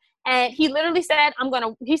Live, and he literally said,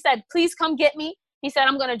 he said, please come get me. He said,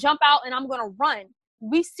 I'm going to jump out and I'm going to run.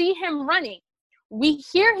 We see him running. We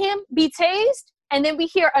hear him be tased, and then we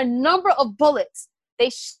hear a number of bullets. They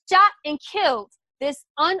shot and killed this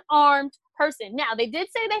unarmed person. Now, they did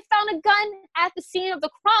say they found a gun at the scene of the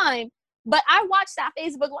crime, but I watched that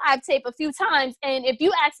Facebook Live tape a few times, and if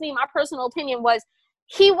you ask me, my personal opinion was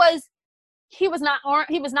he was not armed,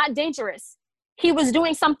 he was not dangerous. He was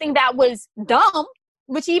doing something that was dumb,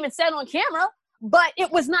 which he even said on camera, but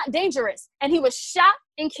it was not dangerous, and he was shot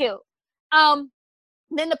and killed.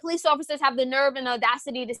 Then the police officers have the nerve and the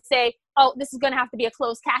audacity to say, oh, this is going to have to be a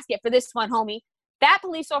closed casket for this one, homie. That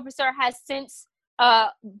police officer has since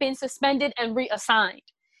been suspended and reassigned.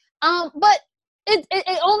 But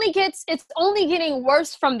it's only getting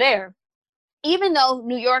worse from there. Even though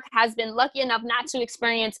New York has been lucky enough not to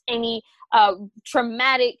experience any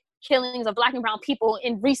traumatic killings of Black and brown people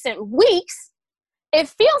in recent weeks, it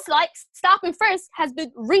feels like stop and frisk has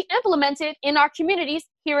been re-implemented in our communities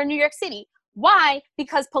here in New York City. Why?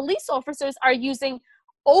 Because police officers are using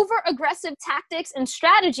over-aggressive tactics and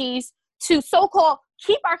strategies to so-called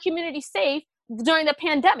keep our community safe during the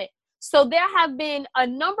pandemic. So there have been a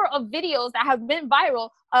number of videos that have been viral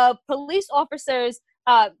of police officers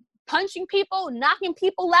punching people, knocking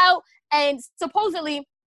people out, and supposedly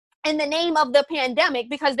in the name of the pandemic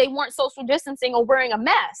because they weren't social distancing or wearing a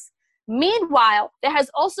mask. Meanwhile, there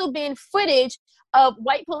has also been footage of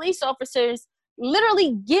white police officers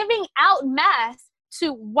literally giving out masks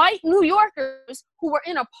to white New Yorkers who were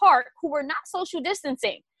in a park, who were not social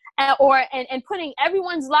distancing, and putting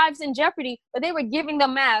everyone's lives in jeopardy, but they were giving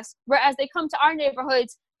them masks, whereas they come to our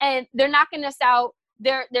neighborhoods and they're knocking us out,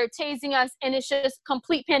 they're tasing us, and it's just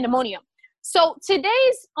complete pandemonium. So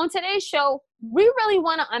on today's show, we really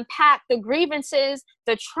want to unpack the grievances,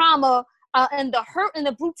 the trauma, and the hurt and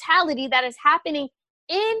the brutality that is happening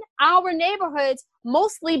in our neighborhoods,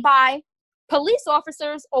 mostly by police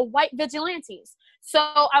officers or white vigilantes. So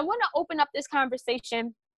I want to open up this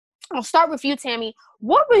conversation. I'll start with you, Tammy.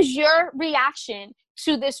 What was your reaction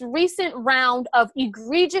to this recent round of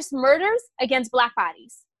egregious murders against Black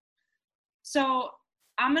bodies? So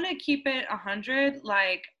I'm going to keep it 100.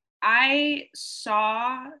 Like, I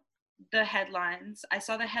saw the headlines. I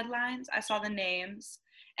saw the names,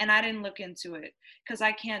 and I didn't look into it because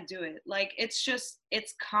I can't do it. Like, it's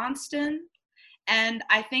constant. And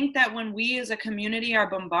I think that when we as a community are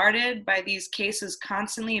bombarded by these cases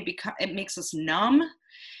constantly, it makes us numb.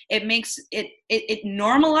 It makes it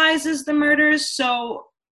normalizes the murders. So,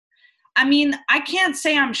 I mean, I can't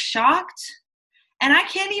say I'm shocked, and I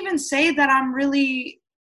can't even say that I'm really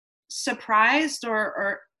surprised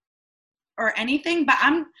or anything, but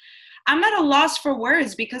I'm at a loss for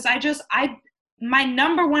words, because my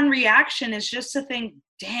number one reaction is just to think,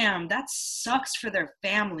 damn, that sucks for their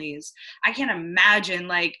families. I can't imagine,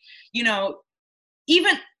 like, you know,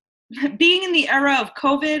 even being in the era of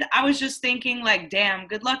COVID, I was just thinking, like, damn,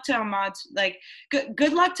 good luck to Ahmaud's, like,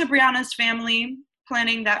 good luck to Breonna's family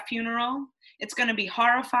planning that funeral. It's going to be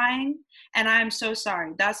horrifying, and I'm so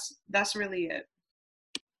sorry. That's really it.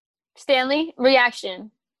 Stanley,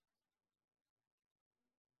 reaction.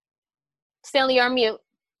 Stanley, you're on mute.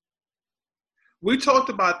 We talked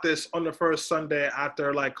about this on the first Sunday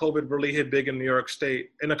after like COVID really hit big in New York State.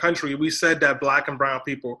 In the country, we said that Black and brown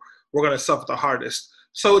people were going to suffer the hardest.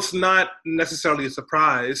 So it's not necessarily a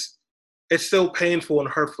surprise. It's still painful and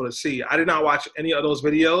hurtful to see. I did not watch any of those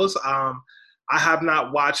videos. I have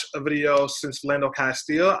not watched a video since Philando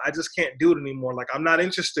Castile. I just can't do it anymore. Like, I'm not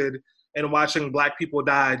interested in watching Black people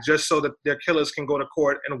die just so that their killers can go to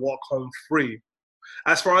court and walk home free.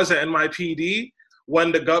 As far as the NYPD,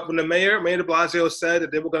 when the Mayor de Blasio said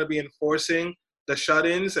that they were going to be enforcing the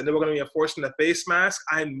shut-ins and they were going to be enforcing the face mask,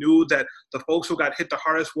 I knew that the folks who got hit the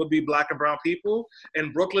hardest would be Black and brown people.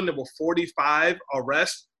 In Brooklyn, there were 45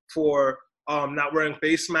 arrests for not wearing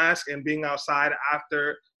face masks and being outside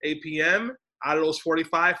after 8 p.m. Out of those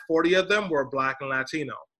 45, 40 of them were Black and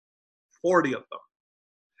Latino. 40 of them.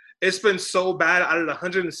 It's been so bad. Out of the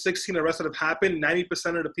 116 arrests that have happened,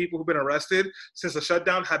 90% of the people who've been arrested since the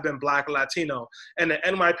shutdown have been Black and Latino. And the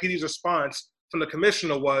NYPD's response from the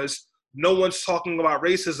commissioner was, no one's talking about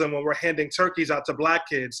racism when we're handing turkeys out to Black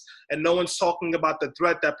kids. And no one's talking about the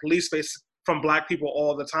threat that police face from Black people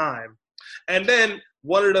all the time. And then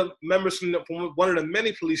one of the members from one of the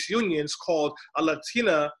many police unions called a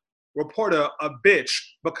Latina reporter a bitch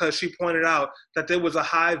because she pointed out that there was a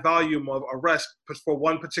high volume of arrests for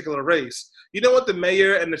one particular race. You know what the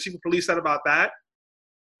mayor and the chief of police said about that?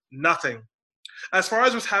 Nothing. As far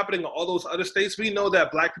as what's happening in all those other states, we know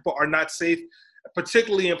that Black people are not safe,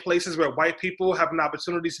 particularly in places where white people have an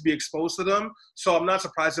opportunity to be exposed to them. So I'm not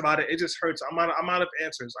surprised about it. It just hurts. I'm out of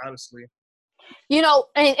answers, honestly. You know,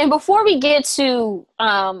 and before we get to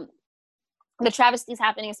the travesties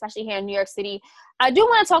happening, especially here in New York City, I do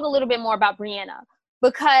want to talk a little bit more about Breonna,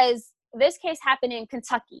 because this case happened in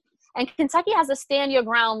Kentucky, and Kentucky has a stand your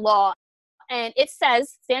ground law, and it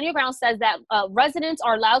says, stand your ground says that residents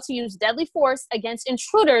are allowed to use deadly force against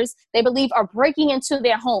intruders they believe are breaking into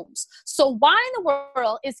their homes. So why in the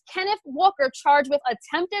world is Kenneth Walker charged with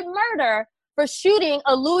attempted murder for shooting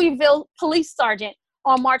a Louisville police sergeant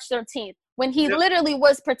on March 13th, when he literally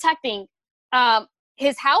was protecting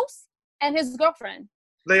his house and his girlfriend?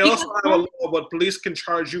 They also have a law where police can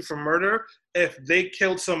charge you for murder if they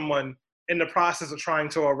killed someone in the process of trying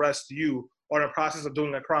to arrest you or in the process of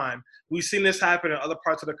doing a crime. We've seen this happen in other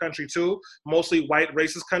parts of the country too, mostly white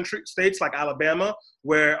racist states like Alabama,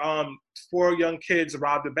 where 4 young kids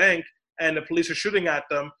robbed a bank and the police are shooting at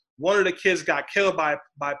them. One of the kids got killed by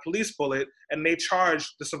a police bullet, and they charged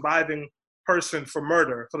the surviving person for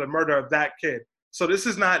the murder of that kid. So this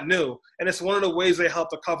is not new, and it's one of the ways they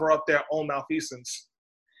help to cover up their own malfeasance.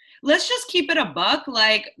 Let's just keep it a buck.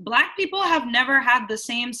 Like, Black people have never had the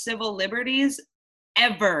same civil liberties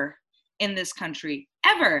ever in this country,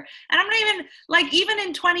 ever. And I'm not even, like, even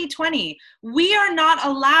in 2020, we are not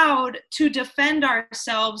allowed to defend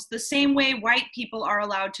ourselves the same way white people are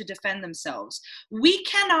allowed to defend themselves. We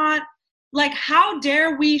cannot, like, how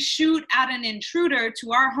dare we shoot at an intruder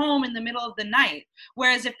to our home in the middle of the night?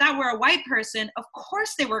 Whereas if that were a white person, of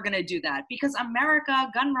course they were going to do that, because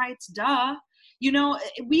America, gun rights, duh. You know,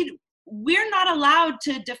 we're not allowed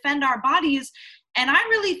to defend our bodies. And I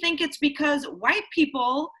really think it's because white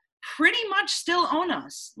people pretty much still own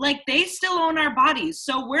us. Like, they still own our bodies.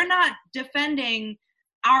 So we're not defending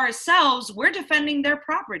ourselves, we're defending their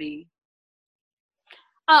property.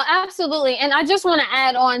 Oh, absolutely. And I just want to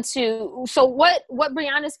add on to, so what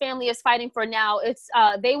Breonna's family is fighting for now, it's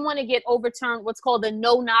they want to get overturned what's called the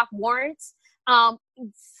no-knock warrants.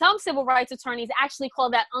 some civil rights attorneys actually call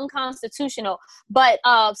that unconstitutional. But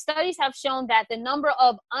studies have shown that the number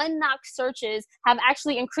of unknocked searches have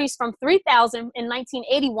actually increased from 3,000 in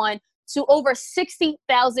 1981 to over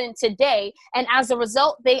 60,000 today. And as a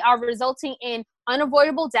result, they are resulting in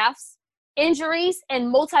unavoidable deaths, injuries, and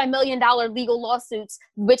multi-million-dollar legal lawsuits,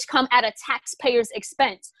 which come at a taxpayer's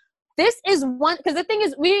expense. This is one, because the thing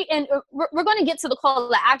is, we're going to get to the call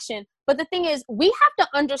to action, but the thing is, we have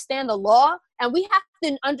to understand the law, and we have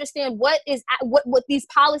to understand what these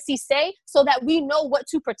policies say, so that we know what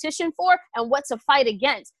to petition for and what to fight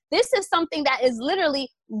against. This is something that is literally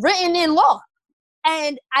written in law.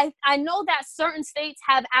 And I know that certain states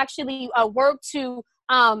have actually worked to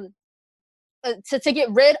get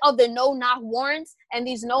rid of the no-knock warrants and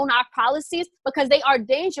these no-knock policies, because they are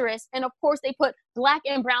dangerous. And of course, they put Black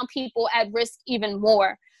and brown people at risk even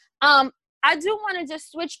more. I do want to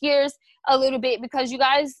just switch gears a little bit, because you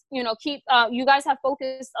guys, you guys have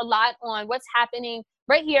focused a lot on what's happening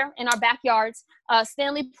right here in our backyards.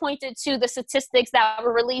 Stanley pointed to the statistics that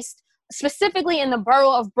were released specifically in the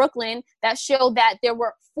borough of Brooklyn that showed that there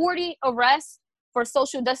were 40 arrests for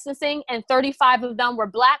social distancing, and 35 of them were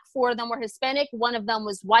Black, 4 of them were Hispanic, 1 of them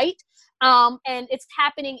was white. And it's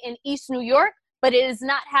happening in East New York, but it is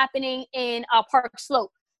not happening in Park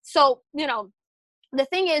Slope. So, the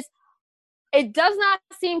thing is, it does not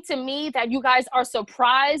seem to me that you guys are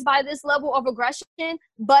surprised by this level of aggression,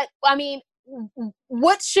 but I mean,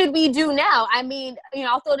 what should we do now? I mean,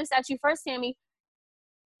 I'll throw this at you first, Tammy.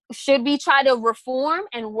 Should we try to reform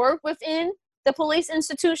and work within the police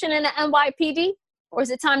institution and the NYPD, or is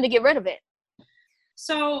it time to get rid of it?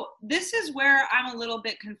 So this is where I'm a little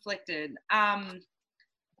bit conflicted.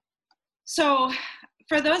 So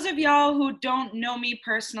for those of y'all who don't know me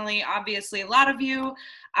personally, obviously a lot of you,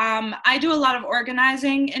 I do a lot of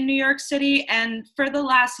organizing in New York City, and for the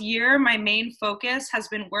last year, my main focus has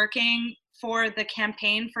been working for the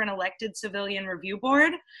campaign for an elected civilian review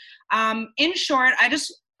board. In short,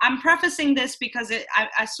 I'm prefacing this because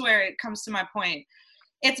I swear it comes to my point.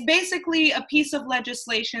 It's basically a piece of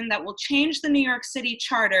legislation that will change the New York City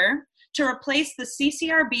charter to replace the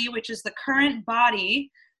CCRB, which is the current body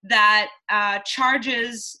that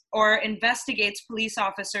charges or investigates police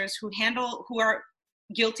officers who are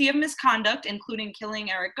guilty of misconduct, including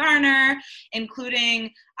killing Eric Garner, including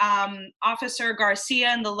Officer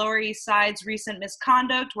Garcia in the Lower East Side's recent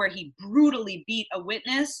misconduct, where he brutally beat a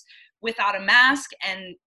witness without a mask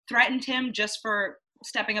and threatened him just for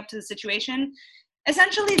stepping up to the situation.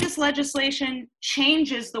 Essentially, this legislation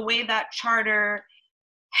changes the way that charter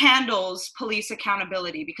handles police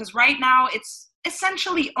accountability, because right now it's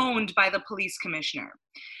essentially owned by the police commissioner.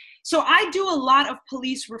 So I do a lot of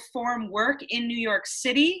police reform work in New York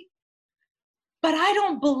City, but I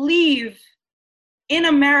don't believe in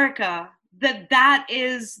America that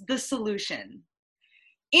is the solution.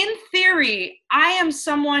 In theory, I am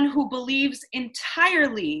someone who believes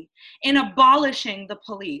entirely in abolishing the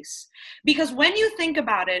police, because when you think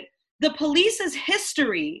about it, the police's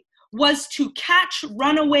history was to catch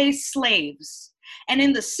runaway slaves. And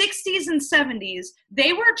in the 60s and 70s,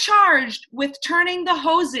 they were charged with turning the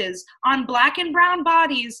hoses on Black and brown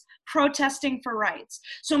bodies protesting for rights.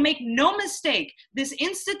 So make no mistake, this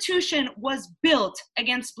institution was built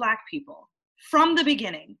against Black people from the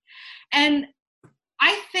beginning. And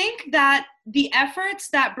I think that the efforts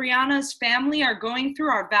that Breonna's family are going through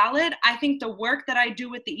are valid. I think the work that I do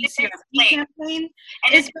with the ECRP campaign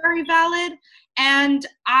is very valid. And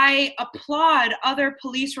I applaud other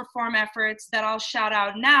police reform efforts that I'll shout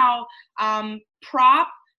out now. PROP,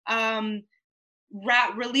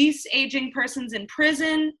 Release Aging Persons in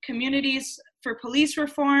Prison, Communities for Police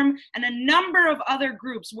Reform, and a number of other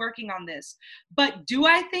groups working on this. But do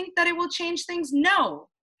I think that it will change things? No,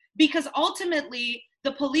 because ultimately,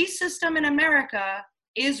 the police system in America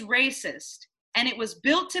is racist, and it was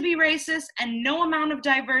built to be racist, and no amount of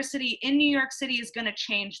diversity in New York City is going to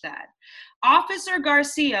change that. Officer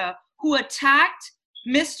Garcia, who attacked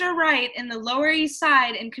Mr. Wright in the Lower East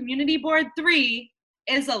Side in Community Board 3,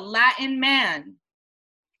 is a Latin man,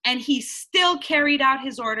 and he still carried out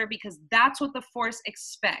his order because that's what the force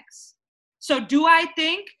expects. So do I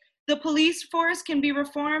think the police force can be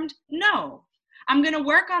reformed? No. I'm going to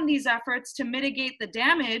work on these efforts to mitigate the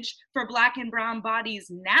damage for Black and brown bodies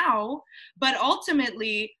now, but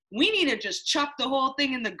ultimately, we need to just chuck the whole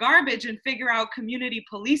thing in the garbage and figure out community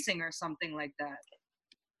policing or something like that.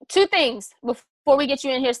 2 things before we get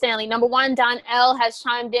you in here, Stanley. Number 1, Don L. has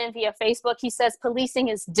chimed in via Facebook. He says policing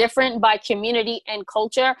is different by community and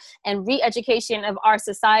culture, and re-education of our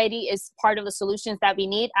society is part of the solutions that we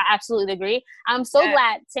need. I absolutely agree. I'm so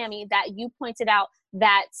glad, Tammy, that you pointed out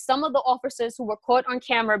that some of the officers who were caught on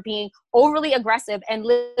camera being overly aggressive and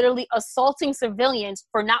literally assaulting civilians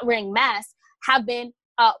for not wearing masks have been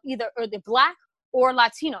either Black or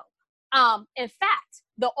Latino. In fact,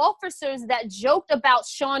 the officers that joked about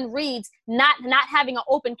Sean Reed's not having an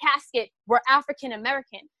open casket were African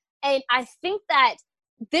American. And I think that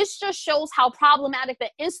this just shows how problematic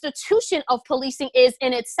the institution of policing is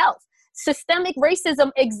in itself. Systemic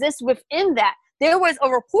racism exists within that. There was a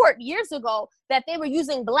report years ago that they were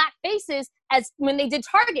using Black faces as when they did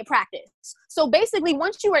target practice. So basically,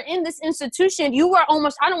 once you are in this institution, you are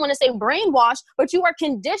almost, I don't want to say brainwashed, but you are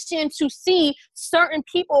conditioned to see certain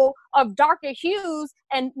people of darker hues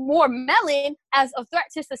and more melanin as a threat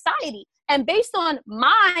to society. And based on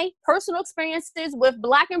my personal experiences with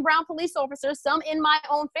Black and brown police officers, some in my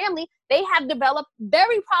own family, they have developed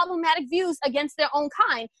very problematic views against their own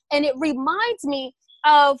kind. And it reminds me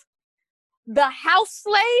of the house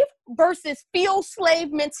slave versus field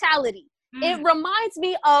slave mentality. It reminds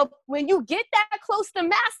me of when you get that close to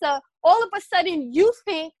massa, all of a sudden you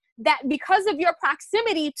think that because of your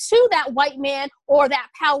proximity to that white man or that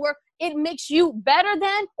power, it makes you better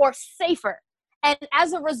than or safer. And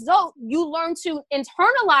as a result, you learn to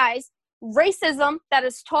internalize racism that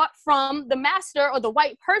is taught from the master or the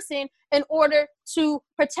white person in order to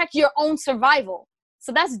protect your own survival.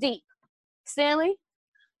 So that's deep. Stanley?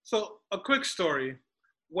 So a quick story.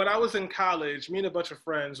 When I was in college, me and a bunch of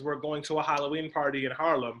friends were going to a Halloween party in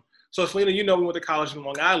Harlem. So Selena, you know, we went to college in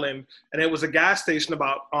Long Island, and it was a gas station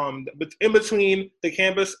about in between the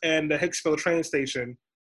campus and the Hicksville train station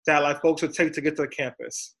that like folks would take to get to the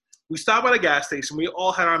campus. We stopped at a gas station. We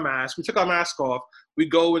all had our masks. We took our mask off. We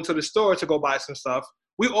go into the store to go buy some stuff.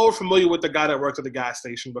 We all were familiar with the guy that worked at the gas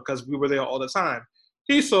station because we were there all the time.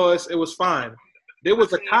 He saw us. It was fine. There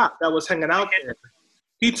was a cop that was hanging out there.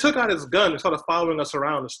 He took out his gun and started following us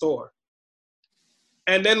around the store.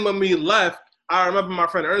 And then when we left, I remember my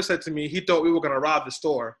friend Ernst said to me, he thought we were going to rob the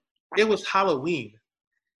store. It was Halloween.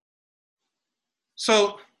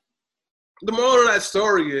 So the moral of that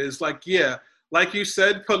story is like, yeah, like you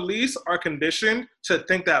said, police are conditioned to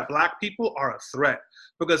think that Black people are a threat.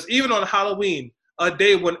 Because even on Halloween, a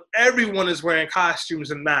day when everyone is wearing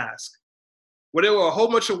costumes and masks, where there were a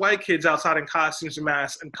whole bunch of white kids outside in costumes and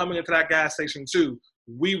masks and coming into that gas station too,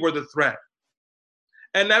 we were the threat.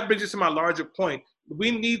 And that brings us to my larger point.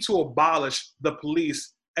 We need to abolish the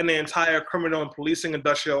police and the entire criminal and policing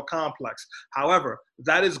industrial complex. However,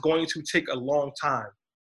 that is going to take a long time.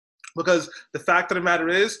 Because the fact of the matter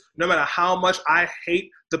is, no matter how much I hate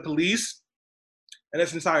the police and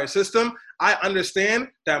this entire system, I understand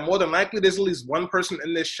that more than likely there's at least one person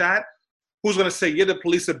in this chat who's going to say, yeah, the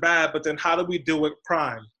police are bad, but then how do we deal with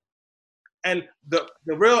crime? And the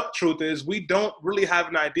real truth is we don't really have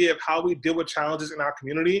an idea of how we deal with challenges in our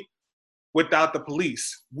community without the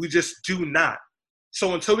police. We just do not.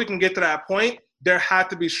 So until we can get to that point, there have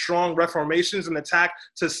to be strong reformations and attack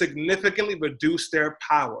to significantly reduce their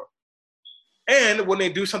power. And when they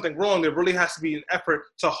do something wrong, there really has to be an effort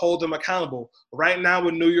to hold them accountable. Right now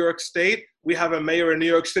in New York State, we have a mayor in New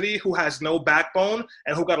York City who has no backbone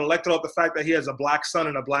and who got elected off the fact that he has a Black son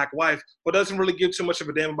and a Black wife, but doesn't really give too much of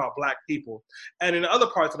a damn about Black people. And in other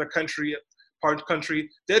parts of the country,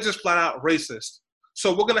 they're just flat out racist.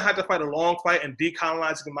 So we're going to have to fight a long fight in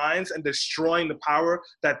decolonizing minds and destroying the power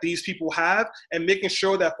that these people have and making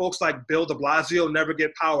sure that folks like Bill de Blasio never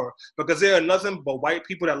get power because there are nothing but white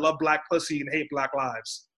people that love Black pussy and hate Black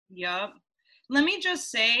lives. Yep. Let me just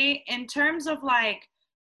say, in terms of like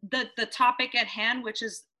the topic at hand, which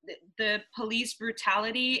is the police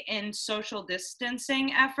brutality and social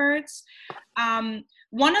distancing efforts,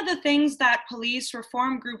 one of the things that police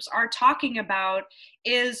reform groups are talking about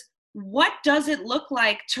is what does it look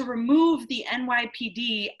like to remove the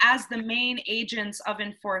NYPD as the main agents of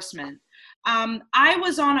enforcement? I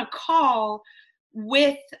was on a call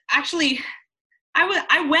with, actually, I'm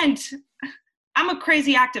a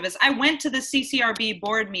crazy activist. I went to the CCRB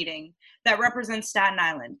board meeting that represents Staten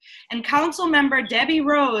Island. And council member Debbie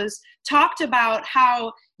Rose talked about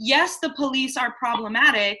how, yes, the police are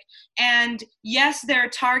problematic, and yes, they're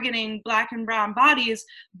targeting Black and brown bodies,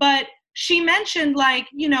 but she mentioned, like,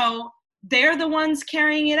 you know, they're the ones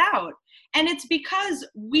carrying it out. And it's because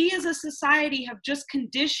we as a society have just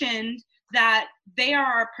conditioned that they are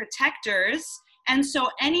our protectors. And so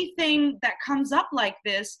anything that comes up like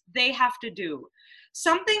this, they have to do.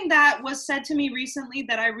 Something that was said to me recently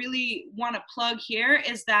that I really want to plug here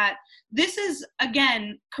is that this is,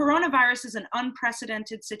 again, coronavirus is an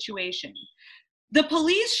unprecedented situation. The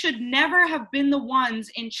police should never have been the ones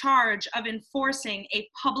in charge of enforcing a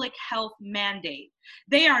public health mandate.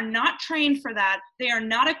 They are not trained for that. They are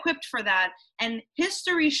not equipped for that. And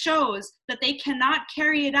history shows that they cannot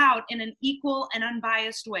carry it out in an equal and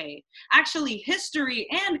unbiased way. Actually, history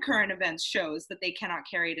and current events shows that they cannot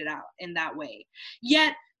carry it out in that way.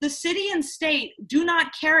 Yet, the city and state do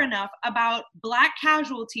not care enough about Black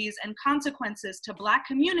casualties and consequences to Black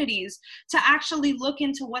communities to actually look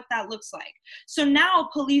into what that looks like. So now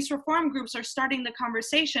police reform groups are starting the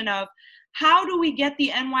conversation of, how do we get the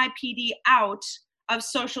NYPD out of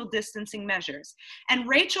social distancing measures? And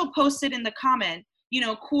Rachel posted in the comment,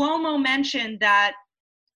 Cuomo mentioned that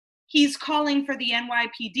he's calling for the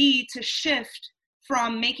NYPD to shift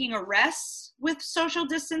from making arrests with social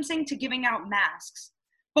distancing to giving out masks.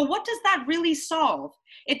 But what does that really solve?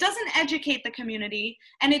 It doesn't educate the community,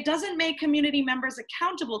 and it doesn't make community members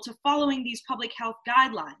accountable to following these public health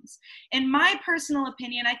guidelines. In my personal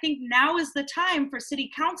opinion, I think now is the time for city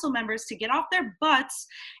council members to get off their butts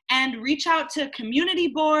and reach out to community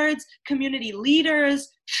boards, community leaders,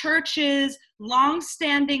 churches,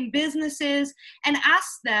 long-standing businesses, and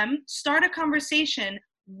ask them, start a conversation.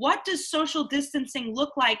 What does social distancing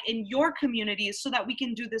look like in your communities so that we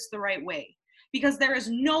can do this the right way? Because there is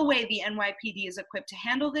no way the NYPD is equipped to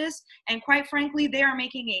handle this. And quite frankly, they are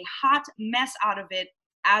making a hot mess out of it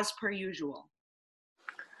as per usual.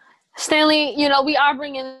 Stanley, we are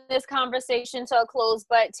bringing this conversation to a close,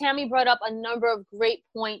 but Tammy brought up a number of great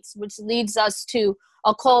points, which leads us to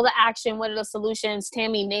a call to action. What are the solutions?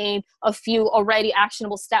 Tammy named a few already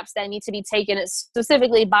actionable steps that need to be taken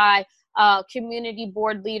specifically by community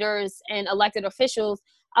board leaders and elected officials.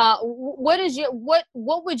 What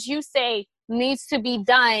would you say needs to be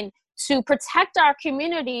done to protect our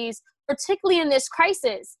communities, particularly in this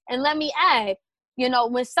crisis? And let me add,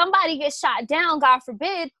 when somebody gets shot down, God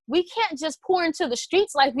forbid, we can't just pour into the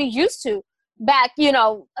streets like we used to back,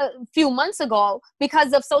 a few months ago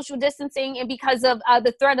because of social distancing and because of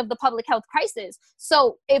the threat of the public health crisis.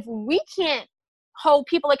 So if we can't hold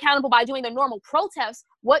people accountable by doing the normal protests,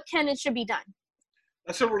 what can and should be done?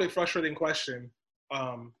 That's a really frustrating question,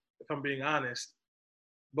 if I'm being honest,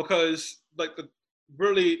 because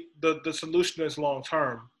the solution is long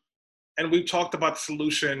term, and we've talked about the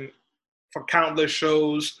solution for countless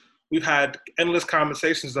shows. We've had endless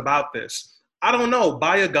conversations about this. I don't know,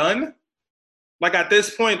 buy a gun? At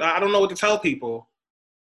this point, I don't know what to tell people.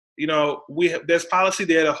 There's policy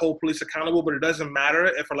there to hold police accountable, but it doesn't matter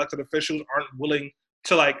if elected officials aren't willing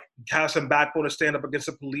to have some backbone to stand up against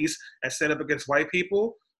the police and stand up against white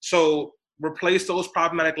people. So replace those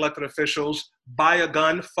problematic elected officials, buy a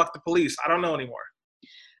gun, fuck the police. I don't know anymore.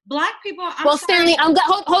 Black people. Stanley,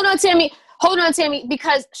 hold on, Tammy,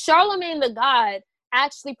 because Charlemagne the God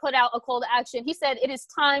actually put out a call to action. He said it is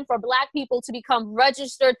time for Black people to become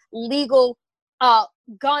registered legal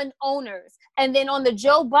gun owners. And then on the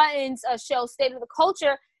Joe Budden's show, State of the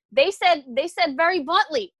Culture, they said very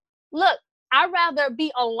bluntly, look, I'd rather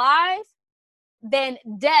be alive than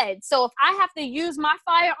dead. So if I have to use my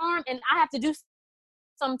firearm and I have to do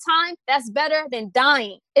some time, that's better than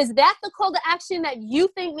dying. Is that the call to action that you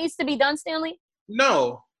think needs to be done, Stanley?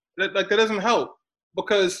 No, that doesn't help,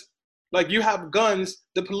 because you have guns.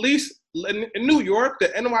 The police in New York, the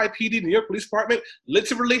NYPD, New York Police Department,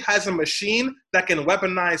 literally has a machine that can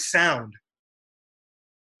weaponize sound.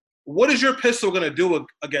 What is your pistol going to do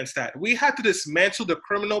against that? We have to dismantle the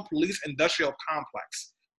criminal police industrial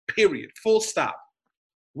complex. Period. Full stop.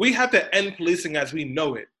 We have to end policing as we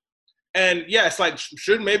know it. And yes,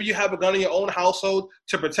 should maybe you have a gun in your own household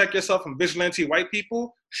to protect yourself from vigilante white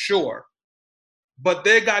people? Sure. But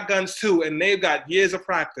they got guns too, and they've got years of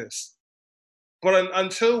practice. But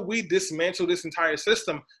until we dismantle this entire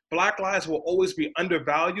system, Black lives will always be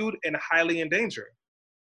undervalued and highly endangered.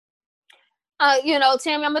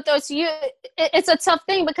 Tammy, I'm going to throw it to you. It's a tough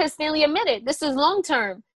thing because Stanley admitted this is long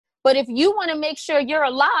term. But if you want to make sure you're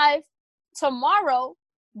alive tomorrow,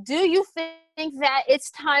 do you think that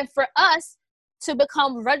it's time for us to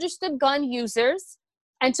become registered gun users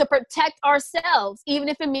and to protect ourselves, even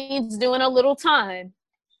if it means doing a little time?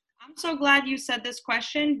 I'm so glad you said this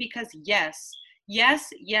question, because yes,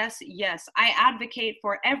 I advocate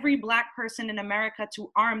for every Black person in America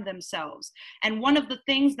to arm themselves. And one of the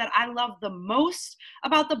things that I love the most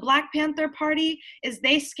about the Black Panther Party is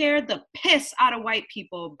they scared the piss out of white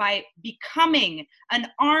people by becoming an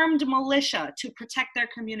armed militia to protect their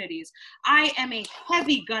communities. I am a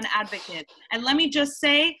heavy gun advocate. And let me just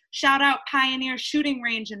say, shout out Pioneer Shooting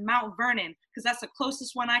Range in Mount Vernon, because that's the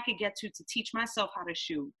closest one I could get to teach myself how to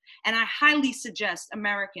shoot. And I highly suggest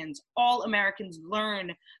all Americans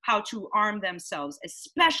learn how to arm themselves,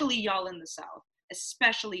 especially y'all in the South.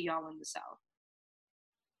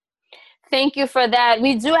 Thank you for that.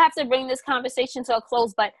 We do have to bring this conversation to a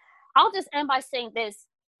close, but I'll just end by saying this.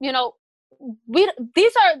 You know, this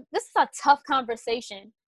is a tough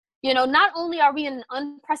conversation. You know, not only are we in an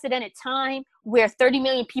unprecedented time where 30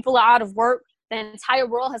 million people are out of work, the entire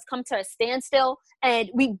world has come to a standstill, and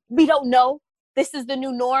we don't know. This is the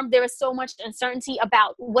new norm. There is so much uncertainty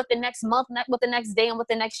about what the next month, what the next day, and what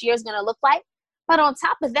the next year is going to look like. But on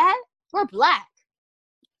top of that, we're Black.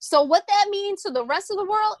 So what that means to the rest of the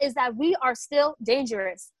world is that we are still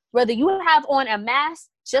dangerous. Whether you have on a mask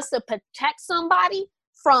just to protect somebody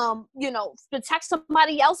from, protect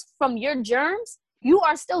somebody else from your germs, you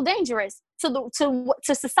are still dangerous to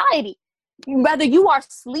society. Whether you are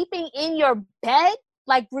sleeping in your bed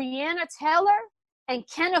like Breonna Taylor and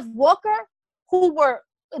Kenneth Walker, who were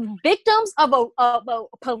victims of a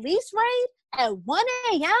police raid at 1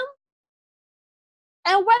 a.m.,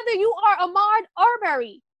 and whether you are Ahmaud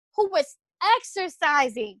Arbery, who was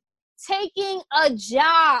exercising, taking a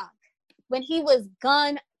jog when he was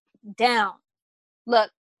gunned down.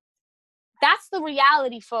 Look, that's the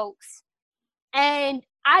reality, folks. And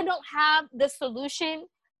I don't have the solution,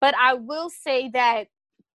 but I will say that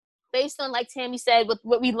based on, like Tammy said, with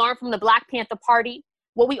what we learned from the Black Panther Party,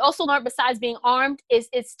 what we also learned besides being armed is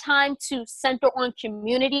it's time to center on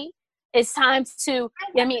community. It's time to,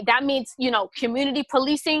 that means, community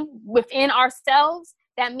policing within ourselves.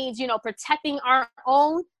 That means, protecting our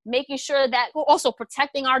own, making sure that we're also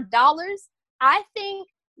protecting our dollars. I think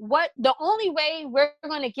the only way we're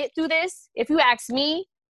going to get through this, if you ask me,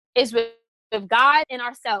 is with God and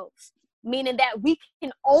ourselves, meaning that we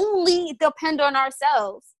can only depend on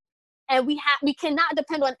ourselves, and we cannot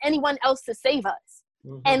depend on anyone else to save us.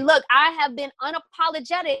 Mm-hmm. And look, I have been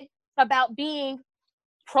unapologetic about being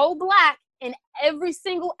pro-Black in every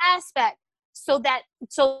single aspect, so that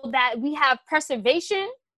we have preservation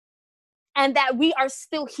and that we are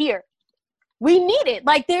still here. We need it.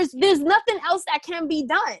 Like there's nothing else that can be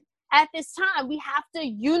done at this time. We have to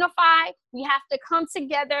unify, we have to come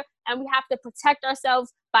together, and we have to protect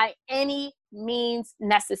ourselves by any means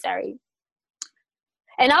necessary.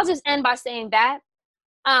 And I'll just end by saying that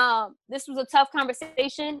this was a tough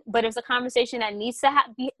conversation, but it's a conversation that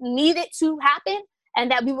needed to happen,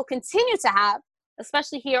 and that we will continue to have,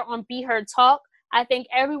 especially here on Be Heard Talk. I thank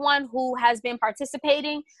everyone who has been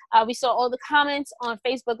participating. We saw all the comments on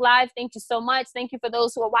Facebook Live. Thank you so much. Thank you for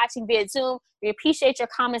those who are watching via Zoom. We appreciate your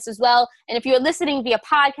comments as well. And if you're listening via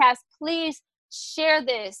podcast, please share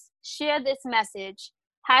this message.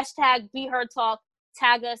 Hashtag Be Heard Talk.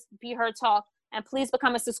 Tag us, Be Heard Talk. And please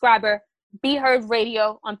become a subscriber. Be Heard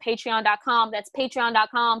Radio on patreon.com. That's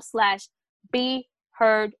patreon.com/Be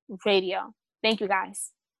Heard Radio. Thank you,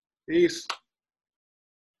 guys. Peace.